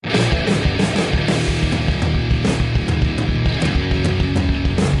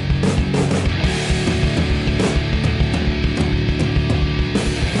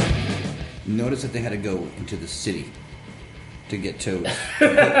noticed that they had to go into the city to get toads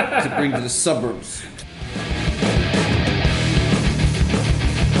to bring to the suburbs.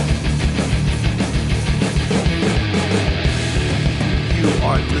 You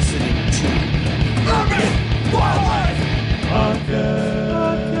are listening to Urban Wildlife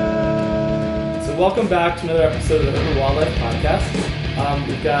Podcast. So welcome back to another episode of the Urban Wildlife Podcast.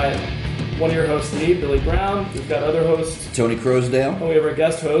 We've got one of your hosts, me, Billy Brown. We've got other hosts, Tony Crosdale. and we have our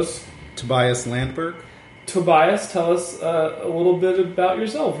guest host, Tobias Landberg. Tobias. Tell us a little bit about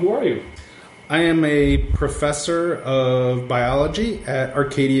yourself. Who are you? I am a professor of biology at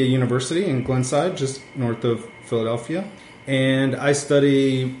Arcadia University in Glenside, just north of Philadelphia. And I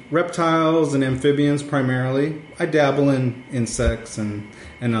study reptiles and amphibians primarily. I dabble in insects and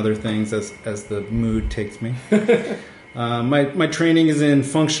other things as the mood takes me. My training is in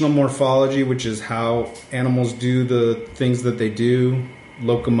functional morphology, which is how animals do the things that they do,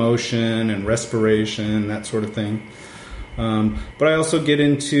 locomotion and respiration, that sort of thing. But I also get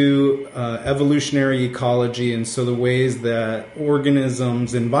into evolutionary ecology, and so the ways that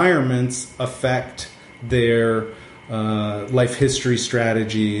organisms' environments affect their life history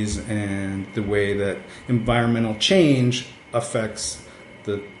strategies and the way that environmental change affects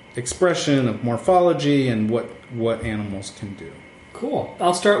the expression of morphology and what animals can do. Cool.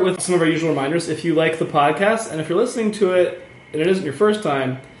 I'll start with some of our usual reminders. If you like the podcast, and if you're listening to it and it isn't your first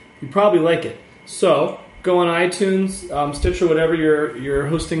time, you probably like it. So go on iTunes, Stitcher, whatever your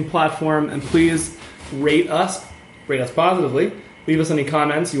hosting platform, and please rate us positively. Leave us any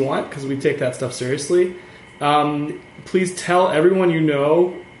comments you want, because we take that stuff seriously. Please tell everyone you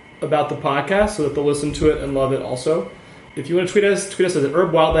know about the podcast so that they'll listen to it and love it also. If you want to tweet us at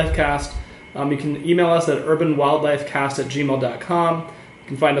UrbWildlifeCast. You can email us at urbanwildlifecast@gmail.com. You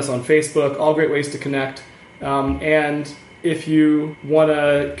can find us on Facebook. All great ways to connect. And if you want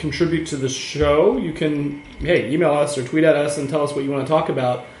to contribute to the show, you can email us or tweet at us and tell us what you want to talk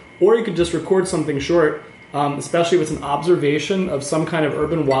about. Or you could just record something short, especially if it's an observation of some kind of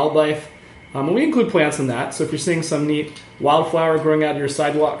urban wildlife. And we include plants in that. So if you're seeing some neat wildflower growing out of your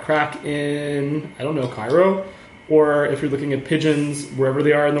sidewalk crack in, Cairo, or if you're looking at pigeons wherever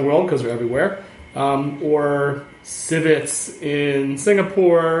they are in the world, because they're everywhere, or civets in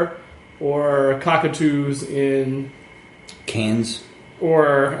Singapore, or cockatoos in Cans.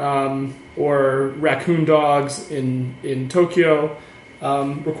 or raccoon dogs in Tokyo,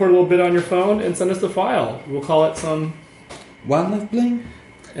 record a little bit on your phone and send us the file. We'll call it some Wildlife bling?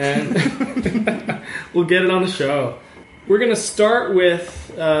 and we'll get it on the show. We're going to start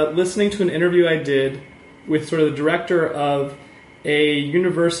with listening to an interview I did with sort of the director of a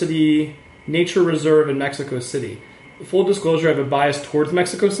university nature reserve in Mexico City. Full disclosure, I have a bias towards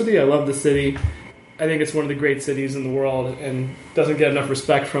Mexico City. I love the city. I think it's one of the great cities in the world and doesn't get enough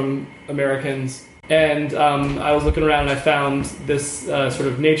respect from Americans. And I was looking around and I found this sort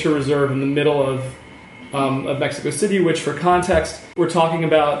of nature reserve in the middle of Mexico City, which for context, we're talking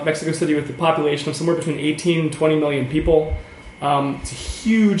about Mexico City with a population of somewhere between 18 and 20 million people. It's a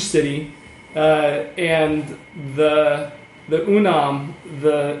huge city. And the UNAM,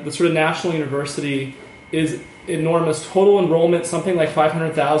 the sort of national university, is enormous. Total enrollment, something like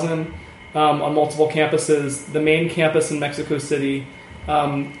 500,000 on multiple campuses. The main campus in Mexico City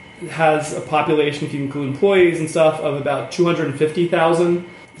has a population, if you include employees and stuff, of about 250,000.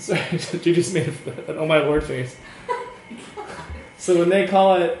 Sorry, you just made an oh my lord face. So when they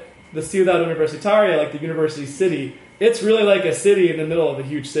call it the Ciudad Universitaria, like the university city, it's really like a city in the middle of a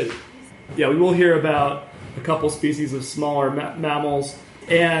huge city. Yeah, we will hear about a couple species of smaller mammals.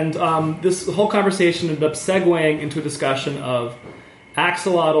 And this whole conversation ended up segueing into a discussion of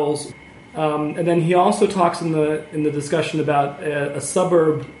axolotls. And then he also talks in the discussion about a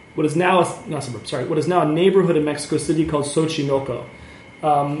suburb, what is now a neighborhood in Mexico City called Xochimilco.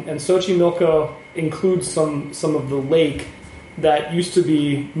 And Xochimilco includes some of the lake that used to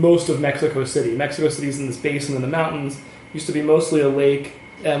be most of Mexico City. Mexico City is in this basin in the mountains. Used to be mostly a lake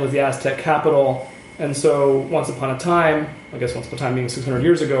and was the Aztec capital. And so once upon a time being 600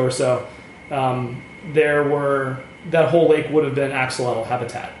 years ago or so, that whole lake would have been axolotl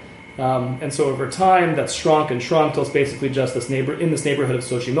habitat. And so over time, that's shrunk till it's basically just this neighborhood of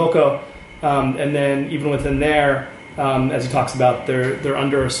Xochimilco. And then even within there, as he talks about, they're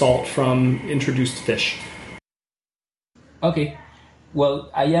under assault from introduced fish. Okay. Well,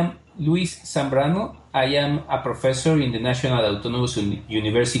 I am Luis Zambrano. I am a professor in the National Autonomous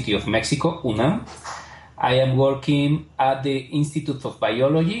University of Mexico, UNAM. I am working at the Institute of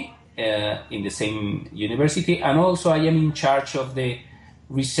Biology in the same university, and also I am in charge of the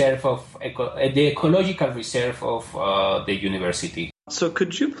reserve of the ecological reserve of the university. So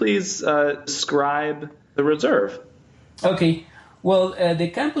could you please describe the reserve? Okay. Well, the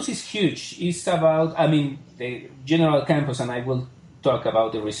campus is huge. It's about, the general campus, and I will talk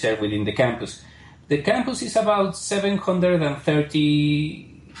about the reserve within the campus. The campus is about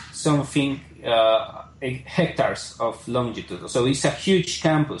 730 something hectares of longitude. So it's a huge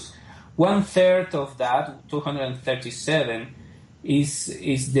campus. 1/3 of that, 237, is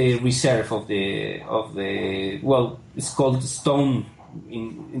the reserve of the it's called stone.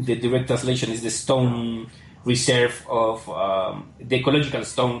 In the direct translation is the stone reserve of the ecological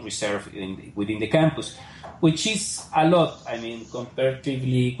stone reserve within the campus, which is a lot.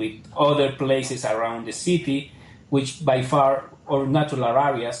 Comparatively with other places around the city, which by far, or natural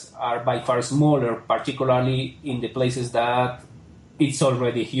areas, are by far smaller, particularly in the places that it's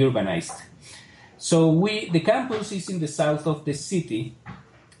already urbanized. So the campus is in the south of the city,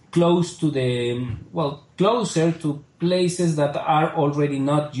 closer to places that are already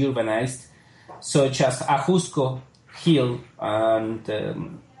not urbanized, such as Ajusco Hill and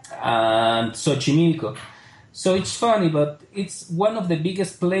Xochimilco. So it's funny, but it's one of the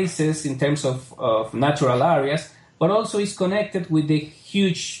biggest places in terms of natural areas, but also is connected with the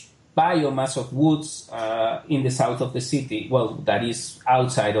huge biomass of woods in the south of the city, that is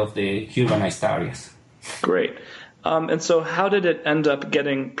outside of the urbanized areas. Great. And so how did it end up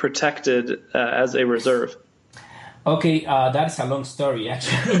getting protected as a reserve? Okay, that's a long story,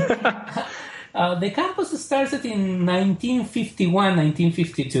 actually. The campus started in 1951,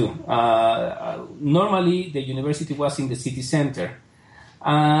 1952. Normally, the university was in the city center.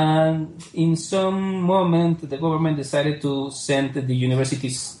 And in some moment, the government decided to send the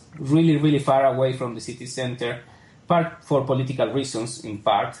universities really, really far away from the city center, part for political reasons, in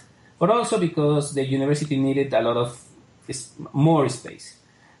part, but also because the university needed a lot of more space.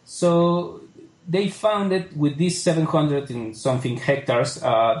 So they founded with these 700 and something hectares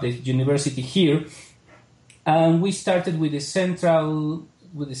the university here, and we started with the central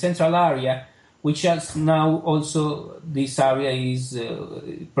area, which is now also this area is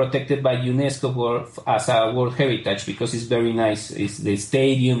protected by UNESCO as a World Heritage because it's very nice. It's the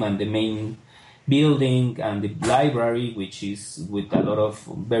stadium and the main building and the library, which is with a lot of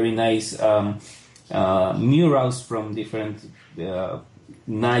very nice murals from different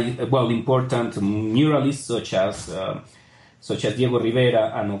important muralists such as Diego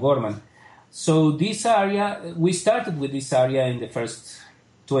Rivera and O'Gorman. So this area, we started with this area in the first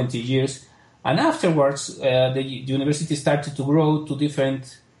 20 years, and afterwards the university started to grow to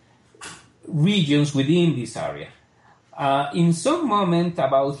different regions within this area. In some moment,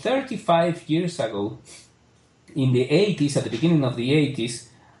 about 35 years ago, in the 80s, at the beginning of the 80s,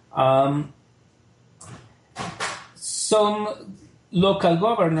 some local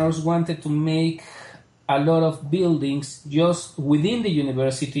governors wanted to make a lot of buildings just within the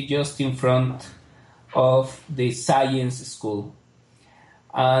university, just in front of the science school.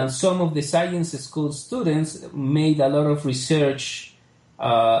 And some of the science school students made a lot of research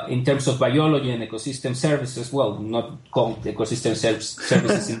in terms of biology and ecosystem services. Well, not called ecosystem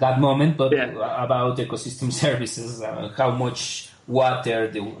services in that moment, but about ecosystem services, how much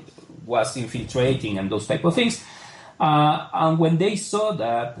water was infiltrating and those type of things. And when they saw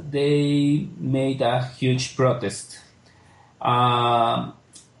that, they made a huge protest.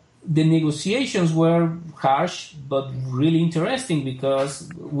 The negotiations were harsh, but really interesting because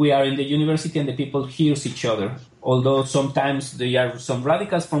we are in the university and the people hear each other. Although sometimes there are some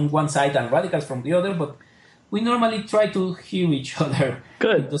radicals from one side and radicals from the other, but we normally try to hear each other.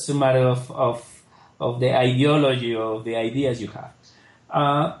 Good. It doesn't matter of the ideology or the ideas you have.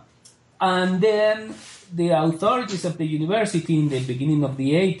 And then the authorities of the university in the beginning of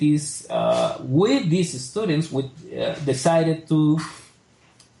the 80s, with these students, decided to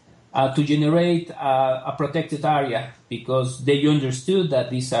generate a protected area because they understood that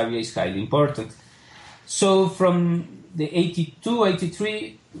this area is highly important. So from the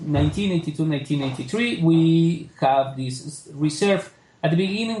 1982-1983, we have this reserve. At the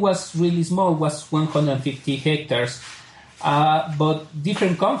beginning was really small, was 150 hectares. But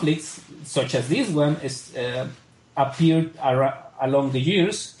different conflicts, such as this one, appeared along the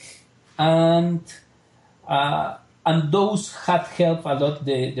years, and those had helped a lot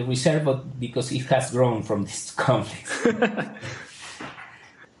the reserve because it has grown from this conflict.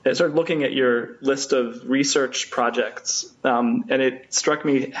 I started looking at your list of research projects, and it struck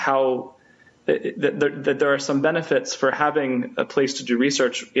me how that there are some benefits for having a place to do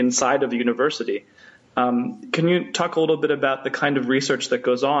research inside of the university. Can you talk a little bit about the kind of research that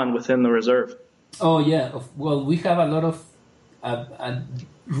goes on within the reserve? Oh, yeah. Well, we have a lot of a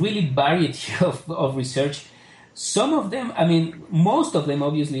really variety of research. Some of them, I mean, most of them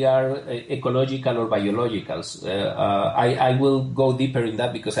obviously are ecological or biologicals. I will go deeper in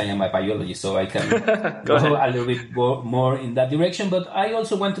that because I am a biologist, so I can go a little bit more in that direction. But I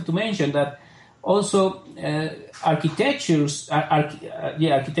also wanted to mention that also architecture is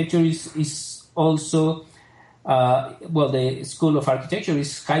also, the School of Architecture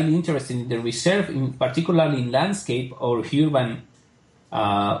is highly interested in the reserve, particularly in landscape or urban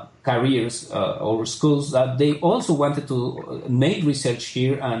careers or schools, that they also wanted to make research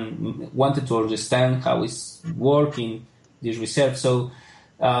here and wanted to understand how it's working, this research. So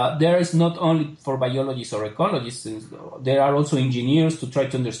there is not only for biologists or ecologists, there are also engineers to try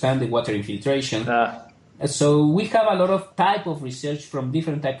to understand the water infiltration. So we have a lot of type of research from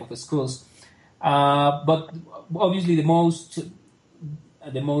different type of schools, but obviously the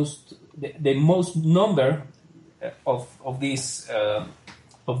most number of these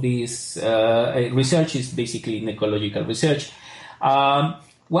research is basically in ecological research.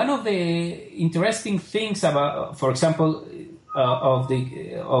 One of the interesting things about, for example, of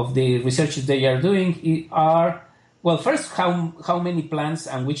the researches they are doing are, well, first how many plants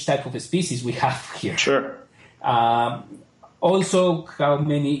and which type of species we have here. Sure. Also, how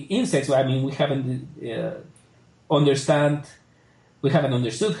many insects. I mean, we haven't understood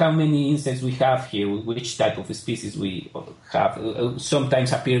how many insects we have here, which type of species we have.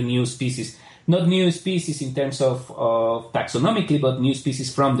 Sometimes appear new species, not new species in terms of taxonomically, but new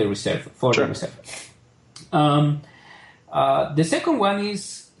species from the reserve, for the reserve. The second one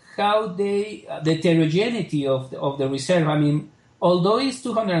is how the heterogeneity of the reserve. I mean, although it's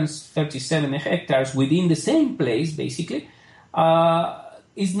 237 hectares within the same place, basically,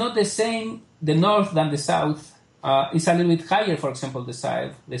 it's not the same the north than the south. It's a little bit higher, for example, the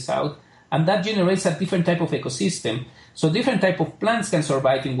south, and that generates a different type of ecosystem. So different type of plants can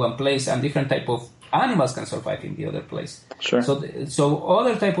survive in one place, and different type of animals can survive in the other place. Sure. So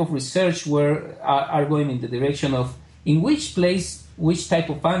other type of research are going in the direction of in which place which type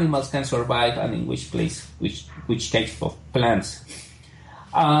of animals can survive, and in which place which type of plants.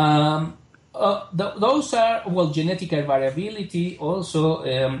 Those are genetic variability, also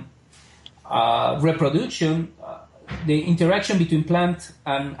reproduction. The interaction between plant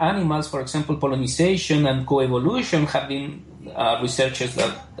and animals, for example, pollination and coevolution, have been researches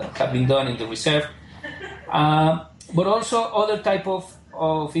that have been done in the reserve. But also other type of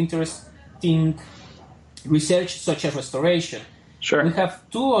interesting research, such as restoration. Sure. We have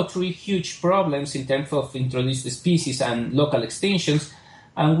 2 or 3 huge problems in terms of introduced species and local extinctions,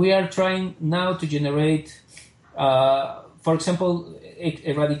 and we are trying now to generate, for example,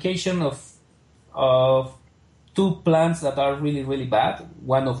 eradication of 2 plants that are really, really bad.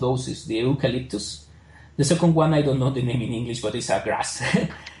 One of those is the eucalyptus. The second one, I don't know the name in English, but it's a grass.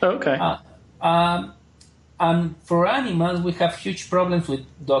 Okay. And for animals, we have huge problems with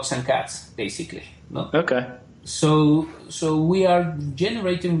dogs and cats, basically. No? Okay. So we are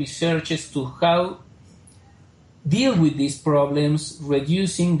generating researches to how deal with these problems,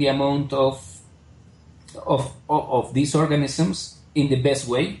 reducing the amount of these organisms in the best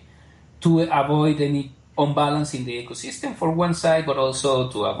way to avoid any unbalance in the ecosystem for one side, but also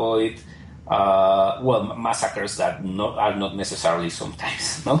to avoid massacres that are not necessarily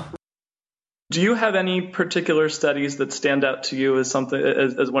sometimes. No. Do you have any particular studies that stand out to you as something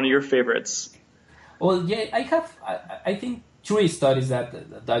as one of your favorites? Well, yeah, I have. I think 3 studies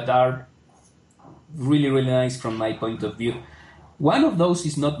that are really, really nice from my point of view. One of those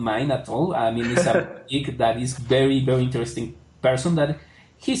is not mine at all. I mean, it's a geek that is very, very interesting person that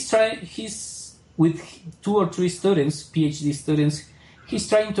he's with 2 or 3 students, PhD students. He's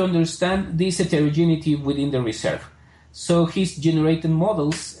trying to understand this heterogeneity within the reserve. So he's generating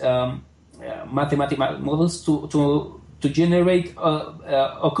models, mathematical models to generate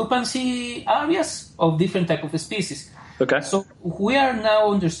occupancy areas of different type of species. Okay. So we are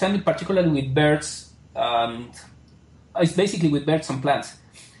now understanding, particularly with birds, and it's basically with birds and plants.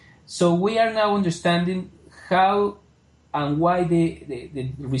 So we are now understanding how and why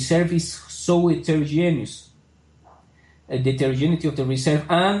the reserve is so heterogeneous. The heterogeneity of the reserve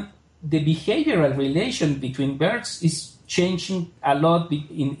and the behavioral relation between birds is changing a lot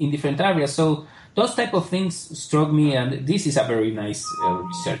in different areas. So those type of things struck me, and this is a very nice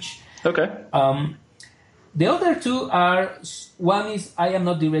research. Okay. The other 2 are, one is I am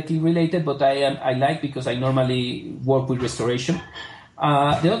not directly related, but I like because I normally work with restoration.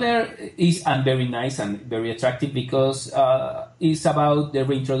 The other is very nice and very attractive because it's about the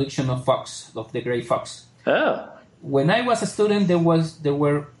reintroduction of the gray fox. Oh. When I was a student, there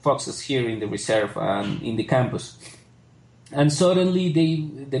were foxes here in the reserve and in the campus, and suddenly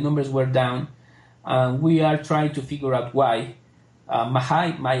the numbers were down. and we are trying to figure out why. My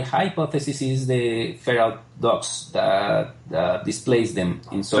hypothesis is the feral dogs that displace them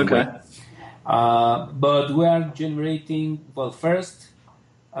in some way. But we are generating, well, first,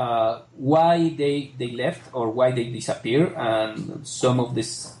 why they left or why they disappear, and some of the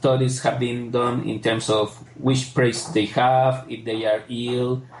studies have been done in terms of which prey they have, if they are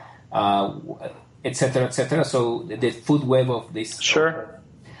ill, etc., etc. So the food web of this. Sure.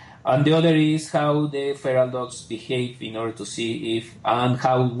 And the other is how the feral dogs behave in order to see if and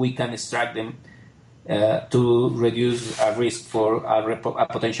how we can extract them to reduce a risk for a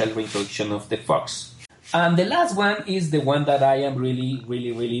potential reintroduction of the fox. And the last one is the one that I am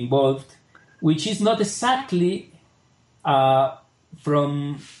really involved, which is not exactly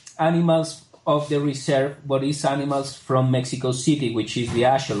from animals of the reserve, but it's animals from Mexico City, which is the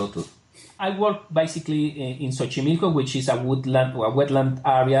axolotl. I work basically in Xochimilco, which is a wetland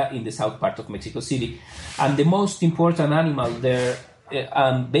area in the south part of Mexico City. And the most important animal there,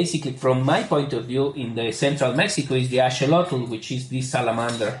 and basically from my point of view in the central Mexico, is the axolotl, which is this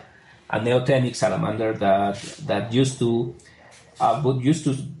salamander, a neotenic salamander that used to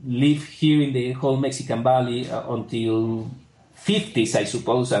live here in the whole Mexican Valley until 50s, I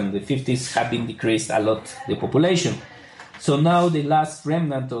suppose, and the 50s have been decreased a lot, the population. So now the last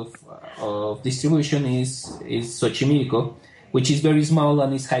remnant of distribution is Xochimilco, which is very small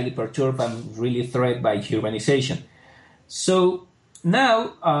and is highly perturbed and really threatened by urbanization. So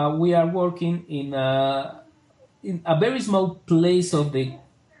now we are working in a very small place of the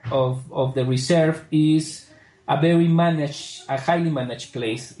reserve. Is a highly managed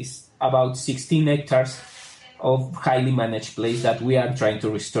place. It's about 16 hectares of highly managed place that we are trying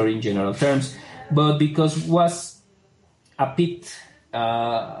to restore in general terms, but because it was a pit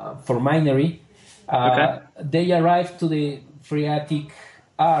for minery, they arrived to the phreatic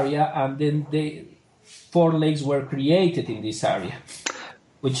area, and then the 4 lakes were created in this area,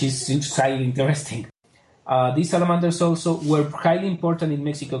 which is highly interesting. These salamanders also were highly important in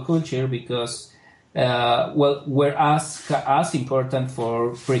Mexico culture because, were as important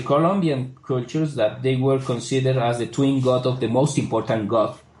for pre-Columbian cultures that they were considered as the twin god of the most important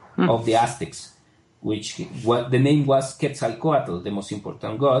god of the Aztecs, which the name was Quetzalcoatl, the most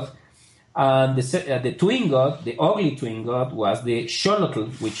important god. And the twin god, the ugly twin god, was the xolotl,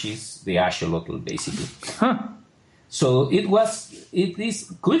 which is the axolotl, basically. So it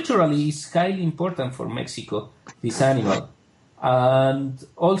is culturally is highly important for Mexico, this animal. And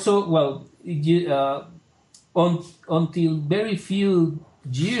also, until very few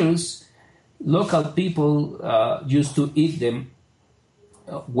years, local people used to eat them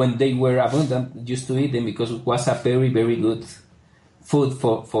when they were abundant, used to eat them because it was a very, very good food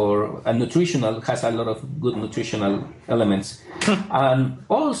for a nutritional, has a lot of good nutritional elements. And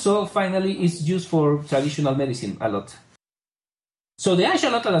also, finally, it's used for traditional medicine a lot. So the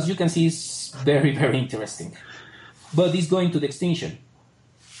axolotl, as you can see, is very, very interesting. But it's going to the extinction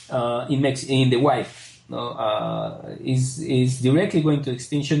in the wild. Is directly going to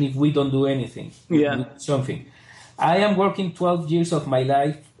extinction if we don't do anything. Do something. I am working 12 years of my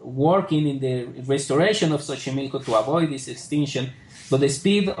life working in the restoration of Xochimilco to avoid this extinction, but the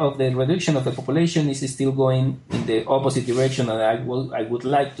speed of the reduction of the population is still going in the opposite direction, and I would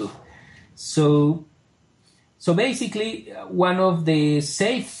like to. So basically, one of the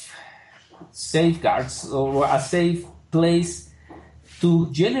safeguards or a safe place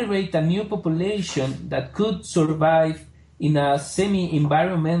to generate a new population that could survive in a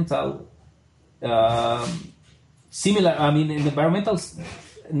semi-environmental similar, I mean, an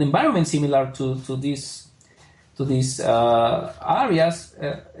environment similar to these areas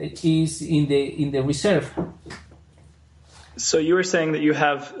is in the reserve. So you were saying that you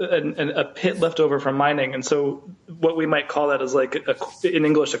have a pit left over from mining, and so what we might call that is like in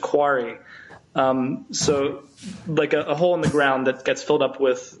English a quarry. So like a hole in the ground that gets filled up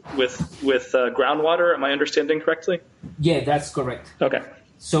with groundwater. Am I understanding correctly? Yeah, that's correct. Okay.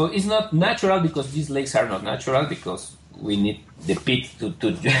 So it's not natural because these lakes are not natural because we need the pit to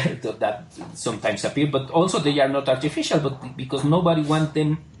that sometimes appear, but also they are not artificial, but because nobody wants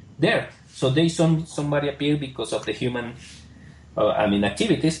them there. So somebody appear because of the human,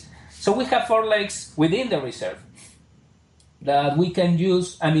 activities. So we have 4 lakes within the reserve that we can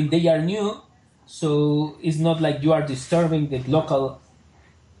use. I mean, they are new, so it's not like you are disturbing the local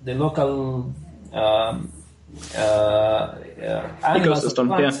animals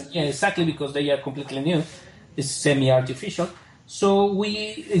ecosystem. Yeah, exactly, because they are completely new. It's semi-artificial. So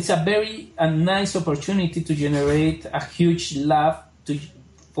it's a nice opportunity to generate a huge lab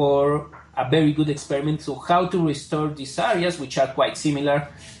for a very good experiment. So how to restore these areas, which are quite similar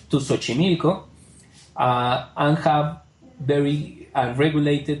to Xochimilco. and have very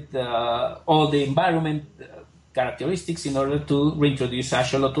regulated all the environment characteristics in order to reintroduce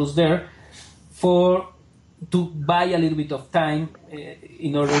axolotls there to buy a little bit of time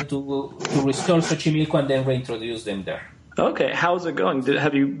in order to restore Xochimilco and then reintroduce them there. Okay, how's it going?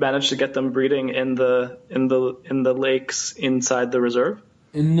 Have you managed to get them breeding in the lakes inside the reserve?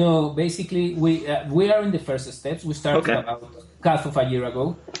 No, basically we are in the first steps. We started about half of a year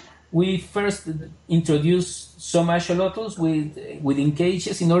ago. We first introduced some axolotls within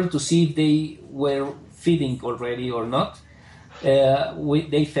cages in order to see if they were feeding already or not.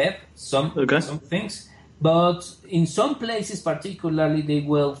 They fed some things, but in some places, particularly, they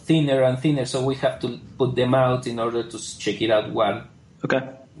were thinner and thinner. So we have to put them out in order to check it out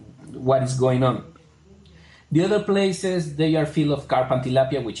what is going on. The other places, they are full of carp and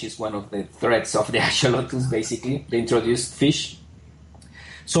tilapia, which is one of the threats of the axolotls, basically, the introduced fish.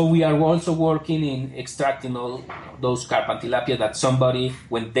 So we are also working in extracting all those carp and tilapia that somebody,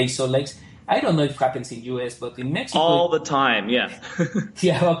 when they saw lakes, I don't know if it happens in US, but in Mexico... All the time, yeah.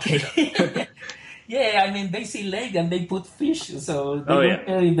 Yeah, okay. Yeah, I mean, they see lake and they put fish, so they don't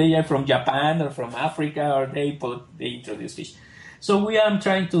care if they are from Japan or from Africa or they introduce fish. So we are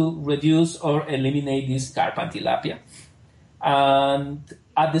trying to reduce or eliminate this carp and tilapia. And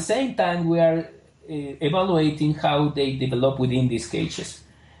at the same time, we are evaluating how they develop within these cages.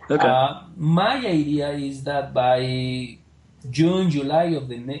 Okay. My idea is that by June, July of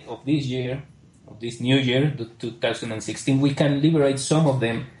this year, of this new year, 2016, we can liberate some of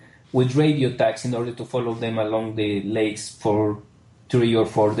them with radio tags in order to follow them along the lakes for 3 or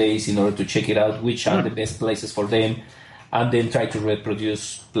 4 days in order to check it out, which are the best places for them, and then try to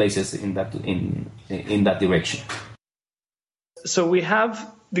reproduce places in that direction. So we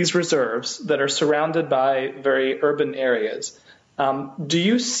have these reserves that are surrounded by very urban areas. Do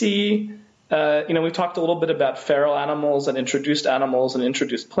you see, we talked a little bit about feral animals and introduced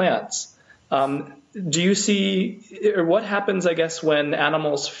plants. Do you see, or what happens, I guess, when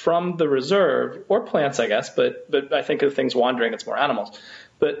animals from the reserve, or plants, I guess, but I think of things wandering, it's more animals.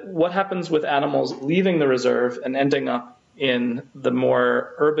 But what happens with animals leaving the reserve and ending up in the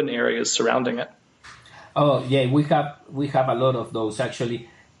more urban areas surrounding it? Oh, yeah, we have a lot of those, actually,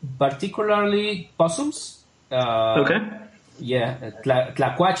 particularly possums. Yeah,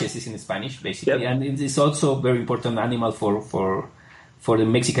 tlacuaches is in Spanish, basically, and it is also a very important animal for the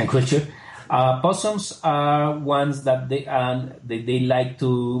Mexican culture. Possums are ones that they like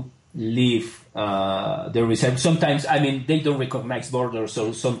to leave the reserve. Sometimes, I mean, they don't recognize borders,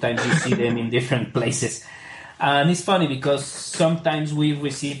 so sometimes you see them in different places. And it's funny because sometimes we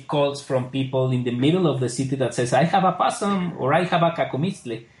receive calls from people in the middle of the city that says, I have a possum or I have a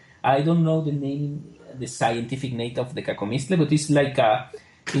cacomistle. I don't know the scientific name of the cacomistle, but it's like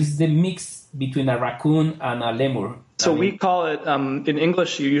it's the mix between a raccoon and a lemur. So we call it, in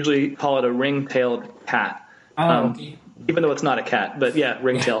English, you usually call it a ring-tailed cat. Okay. Even though it's not a cat, but yeah,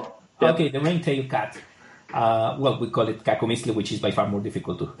 ring-tailed. Yep. Okay, the ring-tailed cat. Well, we call it cacomistle, which is by far more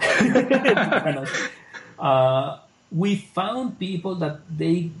difficult to pronounce. We found people that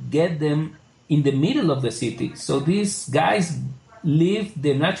they get them in the middle of the city. So these guys leave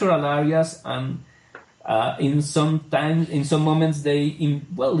the natural areas, and in some moments they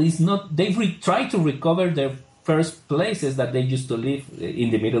try to recover their first places that they used to live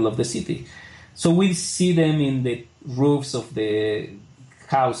in the middle of the city. So we see them in the roofs of the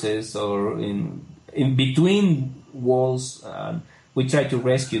houses or in between walls. We try to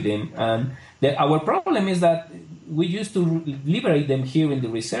rescue them, and our problem is that we used to liberate them here in the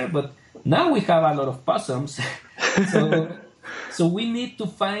reserve, but now we have a lot of possums. So we need to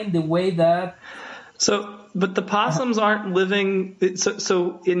find the way that... But the possums aren't living...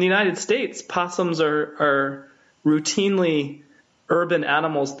 So in the United States, possums are routinely urban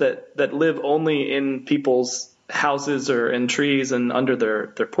animals that live only in people's houses or in trees and under their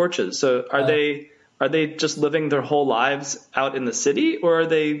porches. So are they just living their whole lives out in the city, or are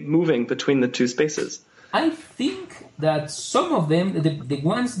they moving between the two spaces? I think that some of them, the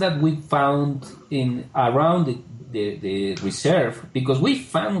ones that we found around the reserve, because we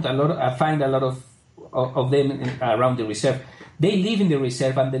find a lot of them around the reserve. They live in the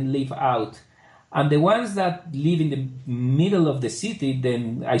reserve and then live out. And the ones that live in the middle of the city,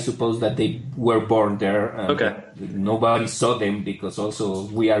 then I suppose that they were born there. Okay. Nobody saw them because also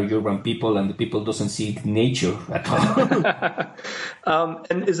we are urban people and the people doesn't see nature at all.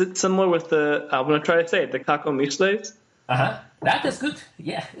 And is it similar with I'm going to try to say it, the cacomisles? That is good.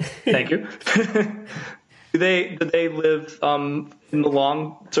 Yeah. Thank you. Do they live in the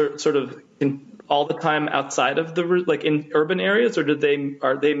long sort of all the time outside of in urban areas, or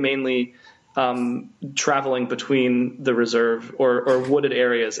are they mainly traveling between the reserve or wooded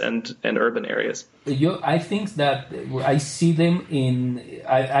areas and urban areas? I think that I see them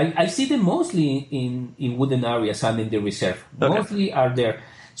I see them mostly in wooded areas and in the reserve. Okay. Mostly are there.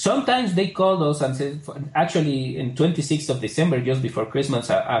 Sometimes they call us and say, actually, in 26th of December, just before Christmas,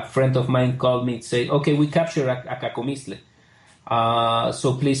 a friend of mine called me to say, okay, we captured a cacomistle.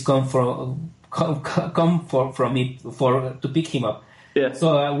 So please come from it to pick him up. Yeah.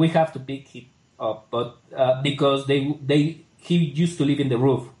 So we have to pick him up, but because he used to live in the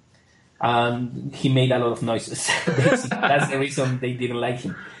roof, and he made a lot of noises. That's the reason they didn't like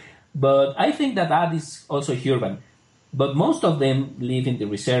him. But I think that is also urban. But most of them live in the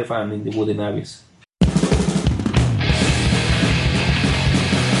reserve and in the wooded areas.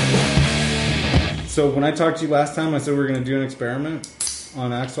 So when I talked to you last time, I said we were going to do an experiment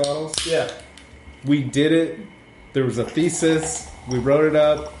on axolotls. Yeah. We did it. There was a thesis. We wrote it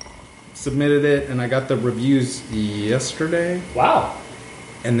up, submitted it, and I got the reviews yesterday. Wow.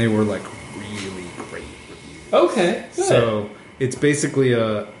 And they were like really great reviews. Okay. Good. So it's basically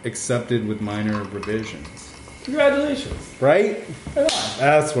accepted with minor revisions. Congratulations. Right? Right on.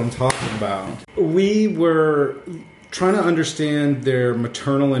 That's what I'm talking about. We were trying to understand their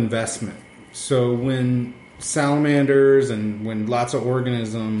maternal investment. So when salamanders and when lots of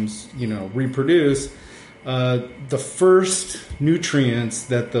organisms, reproduce, the first nutrients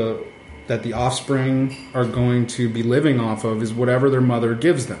that the offspring are going to be living off of is whatever their mother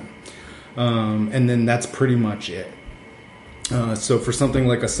gives them. And then that's pretty much it. So for something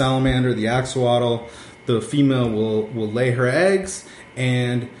like a salamander, the axolotl, the female will lay her eggs,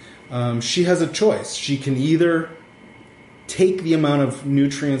 and she has a choice. She can either take the amount of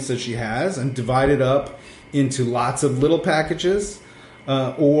nutrients that she has and divide it up into lots of little packages,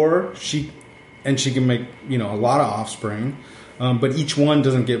 or she can make a lot of offspring, but each one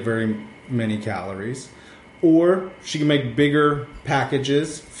doesn't get very many calories. Or she can make bigger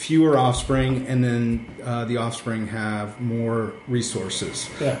packages, fewer offspring, and then the offspring have more resources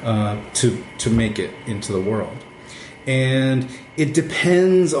to make it into the world. And it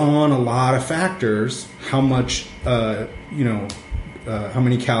depends on a lot of factors, how much, how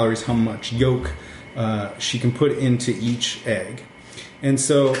many calories, how much yolk she can put into each egg. And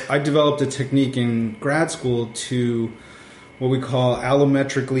so I developed a technique in grad school to what we call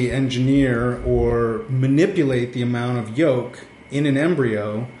allometrically engineer or manipulate the amount of yolk in an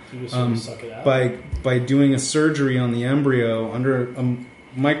embryo suck it out. by doing a surgery on the embryo under a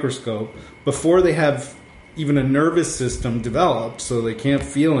microscope before they have even a nervous system developed, so they can't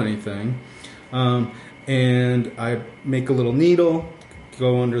feel anything. And I make a little needle,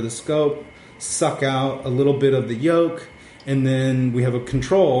 go under the scope, suck out a little bit of the yolk, and then we have a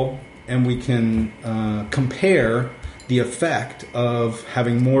control, and we can compare the effect of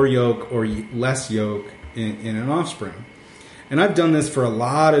having more yolk or less yolk in an offspring. And I've done this for a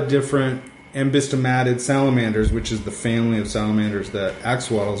lot of different ambistomatid salamanders, which is the family of salamanders that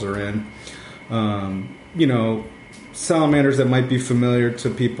axolotls are in. Salamanders that might be familiar to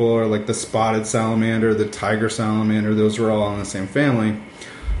people are like the spotted salamander, the tiger salamander. Those are all in the same family.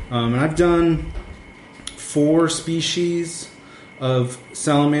 And I've done 4 species of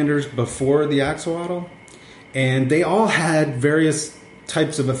salamanders before the axolotl. And they all had various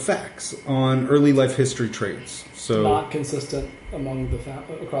types of effects on early life history traits. So not consistent among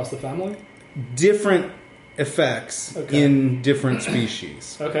across the family? Different effects in different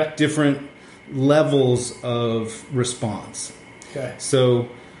species. Okay. Different levels of response. Okay. So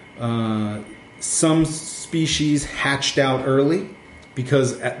some species hatched out early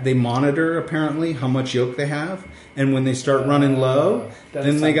because they monitor apparently how much yolk they have. And when they start running low,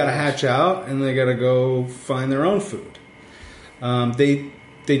 then they got to hatch out and they got to go find their own food.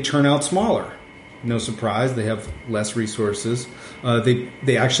 They turn out smaller. No surprise, they have less resources.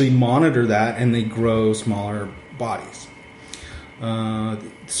 They actually monitor that and they grow smaller bodies.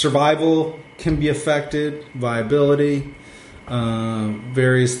 Survival can be affected, viability,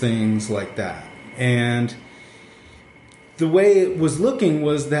 various things like that. And the way it was looking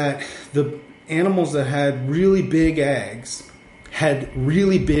was that the animals that had really big eggs had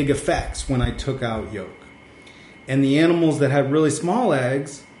really big effects when I took out yolk. And the animals that had really small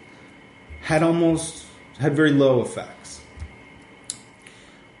eggs had very low effects.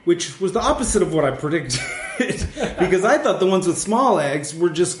 Which was the opposite of what I predicted. Because I thought the ones with small eggs were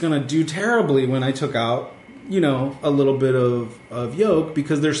just going to do terribly when I took out, a little bit of yolk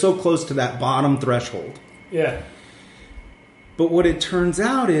because they're so close to that bottom threshold. Yeah. But what it turns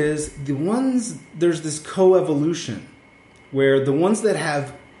out is there's this coevolution where the ones that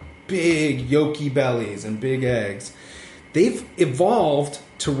have big yolky bellies and big eggs, they've evolved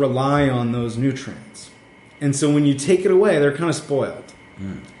to rely on those nutrients. And so when you take it away, they're kind of spoiled.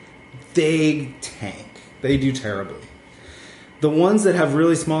 They tank. They do terribly. The ones that have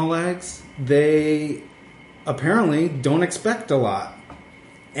really small eggs, they apparently don't expect a lot.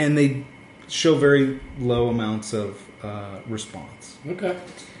 And they show very low amounts of response. Okay.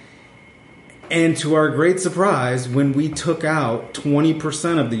 And to our great surprise, when we took out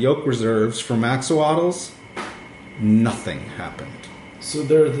 20% of the yolk reserves from axolotls, nothing happened. So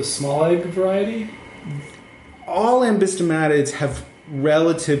they're the small egg variety? All ambystomatids have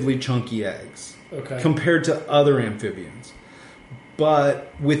relatively chunky eggs compared to other amphibians.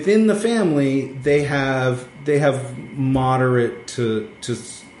 But within the family, they have moderate to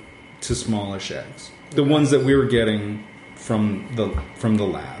smallish eggs. The ones that we were getting from the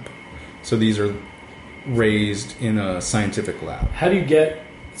lab. So these are raised in a scientific lab. How do you get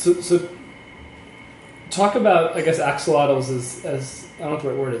so talk about, I guess, axolotls as I don't know what the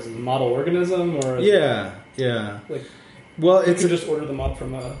right word is a model organism or yeah. Like, well, it's you can just order them up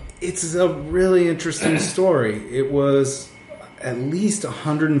from a. It's a really interesting story. It was at least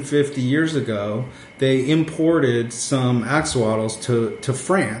 150 years ago. They imported some axolotls to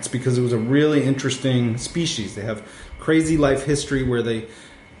France because it was a really interesting species. They have crazy life history where they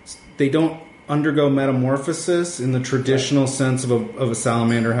don't undergo metamorphosis in the traditional sense of a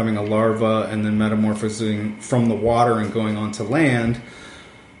salamander having a larva and then metamorphosing from the water and going onto land.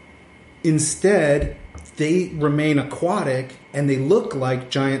 Instead, they remain aquatic and they look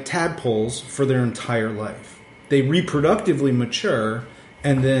like giant tadpoles for their entire life. They reproductively mature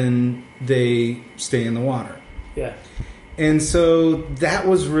and then they stay in the water. Yeah. And so that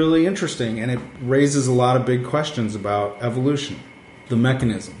was really interesting, and it raises a lot of big questions about evolution, the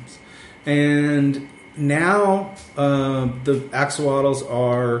mechanisms. And now the axolotls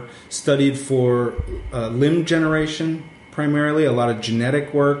are studied for limb generation, primarily, a lot of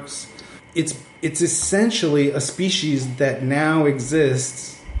genetic works. It's essentially a species that now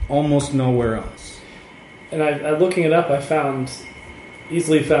exists almost nowhere else. And I looking it up, I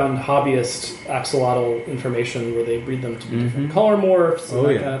easily found hobbyist axolotl information where they breed them to be different color morphs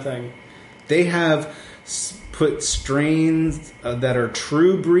and kind of thing. They have put strains that are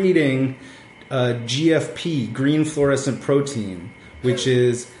true breeding GFP, green fluorescent protein, which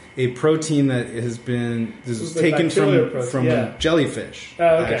is a protein that has been taken from jellyfish,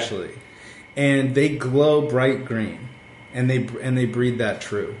 actually. And they glow bright green, and they breed that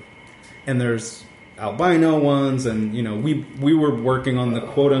true. And there's albino ones, and we were working on the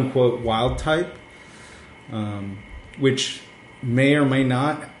quote unquote wild type, which may or may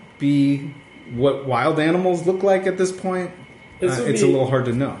not be what wild animals look like at this point. It's a little hard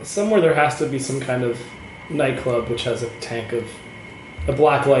to know. Somewhere there has to be some kind of nightclub which has a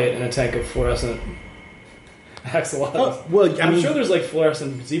black light and a tank of fluorescent axolotls. I'm sure there's like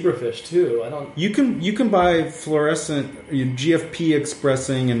fluorescent zebrafish too. You can buy fluorescent GFP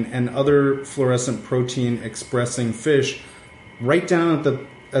expressing and other fluorescent protein expressing fish right down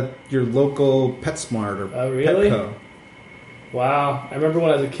at your local PetSmart or Petco. Wow! I remember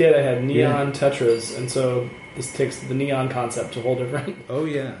when I was a kid, I had neon tetras, and so this takes the neon concept to a whole different. Oh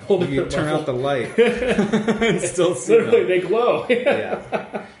yeah, you turn out the light and still see literally they glow.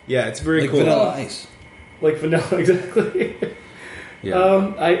 yeah, it's very cool. Vanilla ice. Like vanilla, exactly.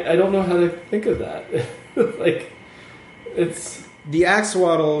 Yeah. I don't know how to think of that. Like, it's the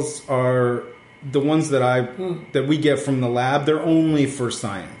axolotls are the ones that we get from the lab. They're only for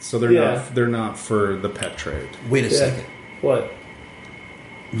science, so they're not for the pet trade. Wait a second. What?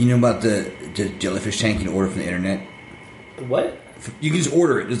 You know about the jellyfish tank you can order from the internet? What? You can just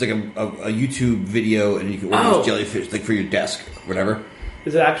order it. There's like a YouTube video, and you can order this jellyfish like for your desk, or whatever.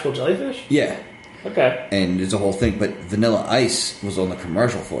 Is it actual jellyfish? Yeah. Okay. And there's a whole thing, but Vanilla Ice was on the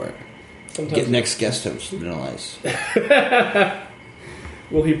commercial for it. Sometimes next guest host, Vanilla Ice.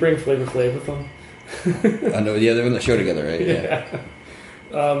 Will he bring Flavor Flav with him? I know. Yeah, they're on the show together, right?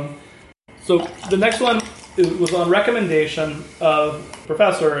 Yeah. So the next one was on recommendation of a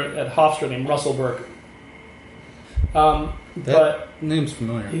professor at Hofstra named Russell Burke. That name's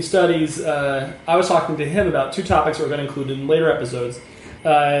familiar. He studies. I was talking to him about two topics we're going to include in later episodes.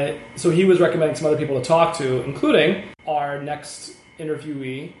 So he was recommending some other people to talk to, including our next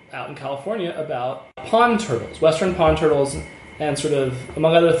interviewee out in California about pond turtles, western pond turtles, and sort of,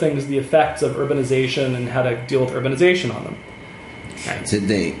 among other things, the effects of urbanization and how to deal with urbanization on them. Right. So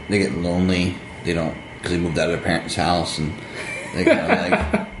they get lonely. They don't, because they moved out of their parents' house, and they kind of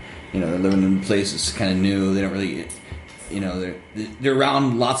like, they're living in a place that's kind of new. They don't really, they're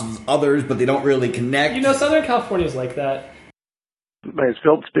around lots of others, but they don't really connect. Southern California is like that. My name's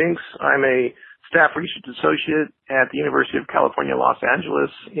Philip Spinks. I'm a staff research associate at the University of California, Los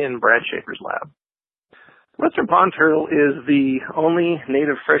Angeles in Brad Schaefer's lab. Western pond turtle is the only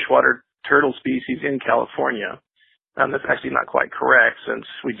native freshwater turtle species in California. That's actually not quite correct since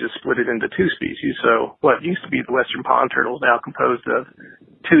we just split it into two species. So what used to be the western pond turtle is now composed of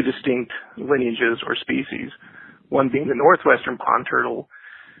two distinct lineages or species, one being the northwestern pond turtle,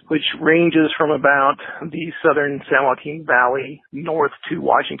 which ranges from about the southern San Joaquin Valley north to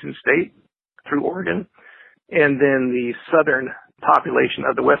Washington State through Oregon. And then the southern population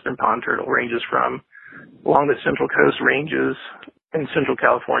of the western pond turtle ranges from along the Central Coast ranges in Central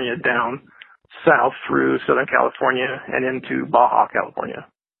California down south through Southern California and into Baja California,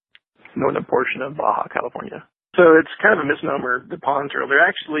 northern portion of Baja California. So it's kind of a misnomer, the pond turtle.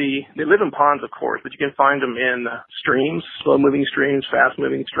 They live in ponds, of course, but you can find them in streams, slow-moving streams,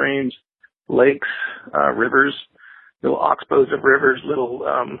 fast-moving streams, lakes, rivers, little oxbows of rivers,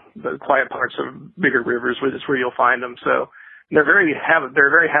 the quiet parts of bigger rivers, where that's where you'll find them. So they're very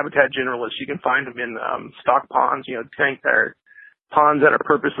habitat generalists. You can find them in stock ponds, they're ponds that are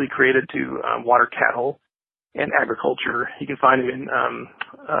purposely created to water cattle and agriculture. You can find them in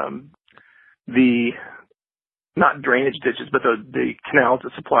not drainage ditches, but the canals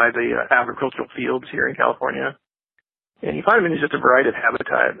that supply the agricultural fields here in California. And you find them in just a variety of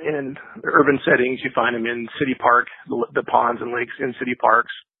habitat. In urban settings, you find them in city park, the ponds and lakes in city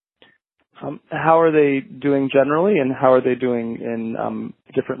parks. How are they doing generally, and how are they doing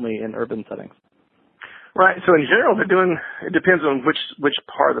differently in urban settings? Right. So in general, it depends on which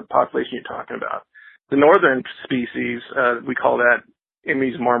part of the population you're talking about. The northern species, we call that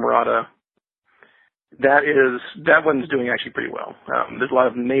Emys marmorata. That one's doing actually pretty well. There's a lot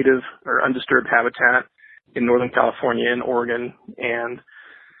of native or undisturbed habitat in Northern California and Oregon, and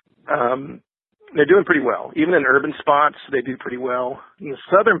they're doing pretty well. Even in urban spots, they do pretty well. In the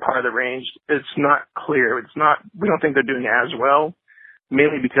southern part of the range, it's not clear. We don't think they're doing as well,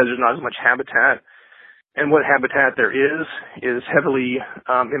 mainly because there's not as much habitat. And what habitat there is heavily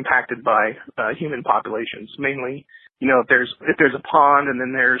impacted by human populations. Mainly, if there's a pond and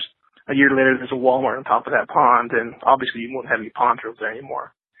then a year later there's a Walmart on top of that pond, and obviously you won't have any pond turtles there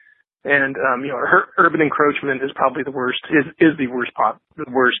anymore. And urban encroachment is probably the worst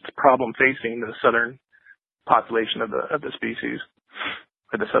problem facing the southern population of the species,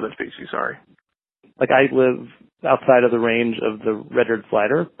 or the southern species. Sorry. Like, I live outside of the range of the red-eared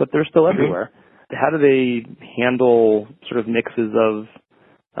slider, but they're still everywhere. How do they handle sort of mixes of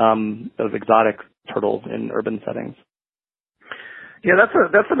exotic turtles in urban settings? Yeah,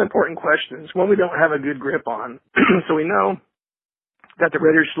 that's an important question. It's one we don't have a good grip on. So we know that the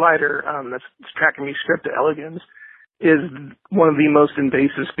red-eared slider, that's Trachomys stripta elegans, is one of the most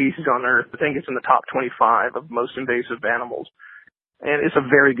invasive species on Earth. I think it's in the top 25 of most invasive animals. And it's a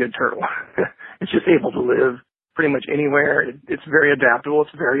very good turtle. It's just able to live pretty much anywhere. It's very adaptable.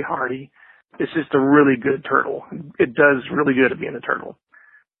 It's very hardy. It's just a really good turtle. It does really good at being a turtle.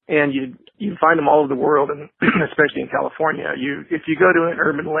 And you find them all over the world, and especially in California. If you go to an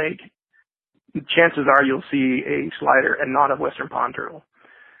urban lake, chances are you'll see a slider and not a western pond turtle.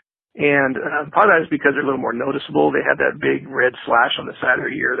 And part of that is because they're a little more noticeable. They have that big red slash on the side of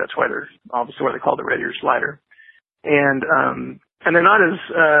their ear. That's why they're obviously why they call the red-eared slider. And they're not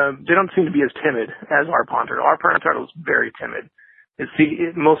they don't seem to be as timid as our pond turtle. Our pond turtle is very timid.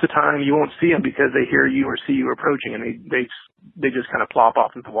 Most of the time you won't see them because they hear you or see you approaching, and they just kind of plop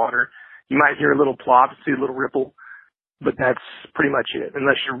off into the water. You might hear a little plop, see a little ripple, but that's pretty much it.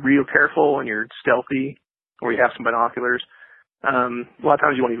 Unless you're real careful and you're stealthy or you have some binoculars, a lot of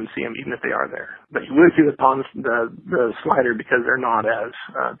times you won't even see them, even if they are there. But you will see the slider because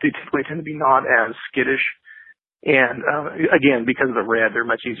they typically tend to be not as skittish, and again, because of the red, they're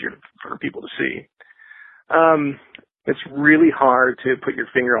much easier for people to see. It's really hard to put your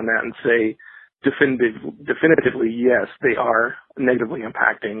finger on that and say definitively, yes, they are negatively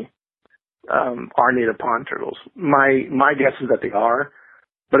impacting our native pond turtles. My guess is that they are,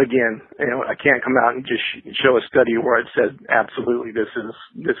 but again, I can't come out and just show a study where it says absolutely this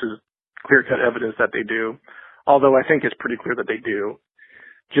is clear-cut evidence that they do. Although I think it's pretty clear that they do,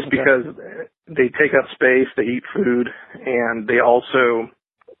 just because they take up space, they eat food, and they also.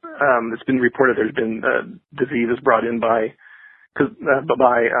 It's been reported there's been diseases brought in by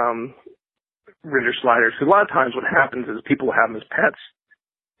red-eared sliders. Because a lot of times what happens is people have them as pets,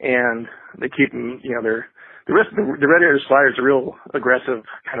 and they keep them. The red-eared slider is a real aggressive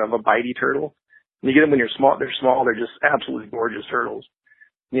kind of a bitey turtle. And you get them when you're small. They're small. They're just absolutely gorgeous turtles.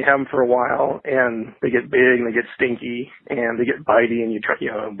 And you have them for a while, and they get big, and they get stinky, and they get bitey, and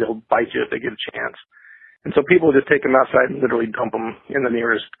they'll bite you if they get a chance. And so people just take them outside and literally dump them in the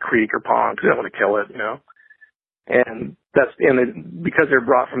nearest creek or pond because they don't want to kill it, And because they're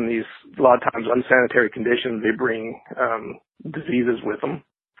brought from these, a lot of times, unsanitary conditions, they bring diseases with them.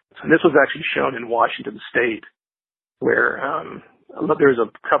 So this was actually shown in Washington State, where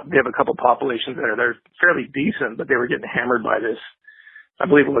they have a couple populations there. They're fairly decent, but they were getting hammered by this. I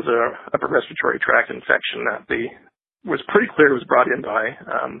believe it was a upper respiratory tract infection that was pretty clear was brought in by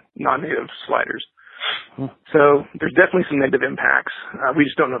non-native sliders. So there's definitely some negative impacts. We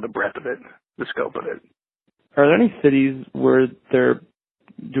just don't know the breadth of it, the scope of it. Are there any cities where they're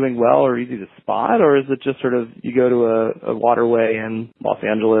doing well or easy to spot, or is it just sort of you go to a waterway in Los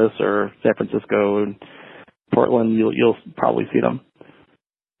Angeles or San Francisco and Portland, you'll probably see them?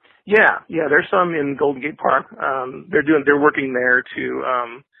 Yeah. There's some in Golden Gate Park. They're working there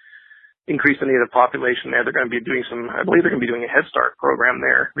to increase the native population there. They're going to be doing I believe they're going to be doing a Head Start program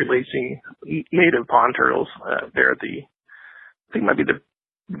there, releasing native pond turtles there at I think it might be the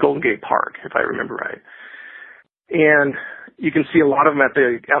Golden Gate Park, if I remember right. And you can see a lot of them at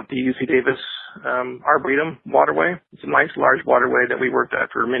the UC Davis Arboretum waterway. It's a nice large waterway that we worked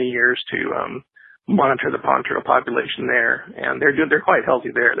at for many years to monitor the pond turtle population there, and they're quite healthy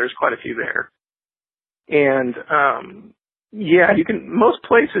there. There's quite a few there, and most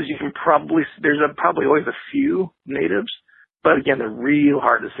places you can probably probably always a few natives, but again they're real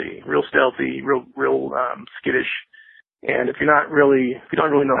hard to see, real stealthy, real skittish, and if you don't really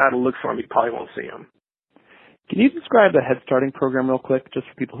know how to look for them, you probably won't see them. Can you describe the Head Starting program real quick, just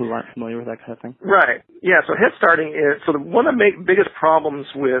for people who aren't familiar with that kind of thing? Right. Yeah. So Head Starting is one of the biggest problems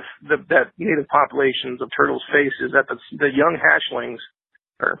with that native populations of turtles face is that the young hatchlings,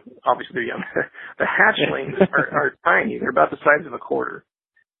 or obviously they're young, the hatchlings are tiny. They're about the size of a quarter,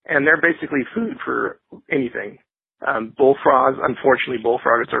 and they're basically food for anything. Bullfrogs, unfortunately,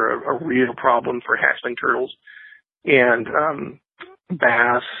 bullfrogs are a real problem for hatchling turtles, and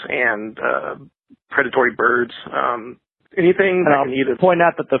bass and predatory birds, anything that can eat it. Point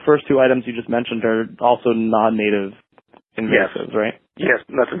out that the first two items you just mentioned are also non-native invasives, right? Yes,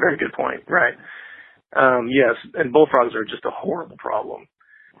 that's a very good point. Right. Yes, and bullfrogs are just a horrible problem.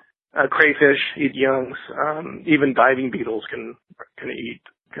 Crayfish eat youngs. Even diving beetles can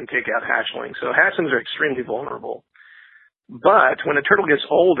take out hatchlings. So hatchlings are extremely vulnerable. But when a turtle gets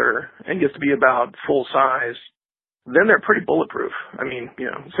older and gets to be about full size, then they're pretty bulletproof. I mean,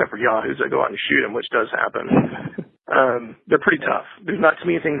 except for yahoos that go out and shoot them, which does happen. They're pretty tough. There's not too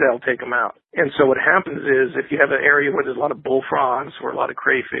many things that'll take them out. And so what happens is if you have an area where there's a lot of bullfrogs or a lot of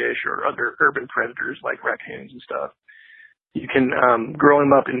crayfish or other urban predators like raccoons and stuff, you can grow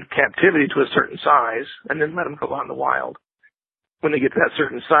them up in captivity to a certain size and then let them go out in the wild. When they get to that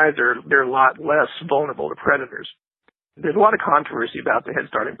certain size, they're a lot less vulnerable to predators. There's a lot of controversy about the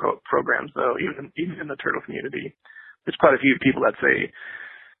Head Starting programs, though, even in the turtle community. There's quite a few people that say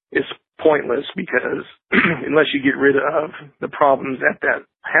it's pointless because unless you get rid of the problems at that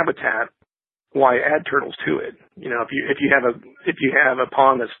habitat, why add turtles to it? If you have a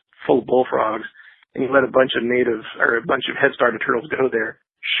pond that's full of bullfrogs and you let a bunch of Head Started turtles go there,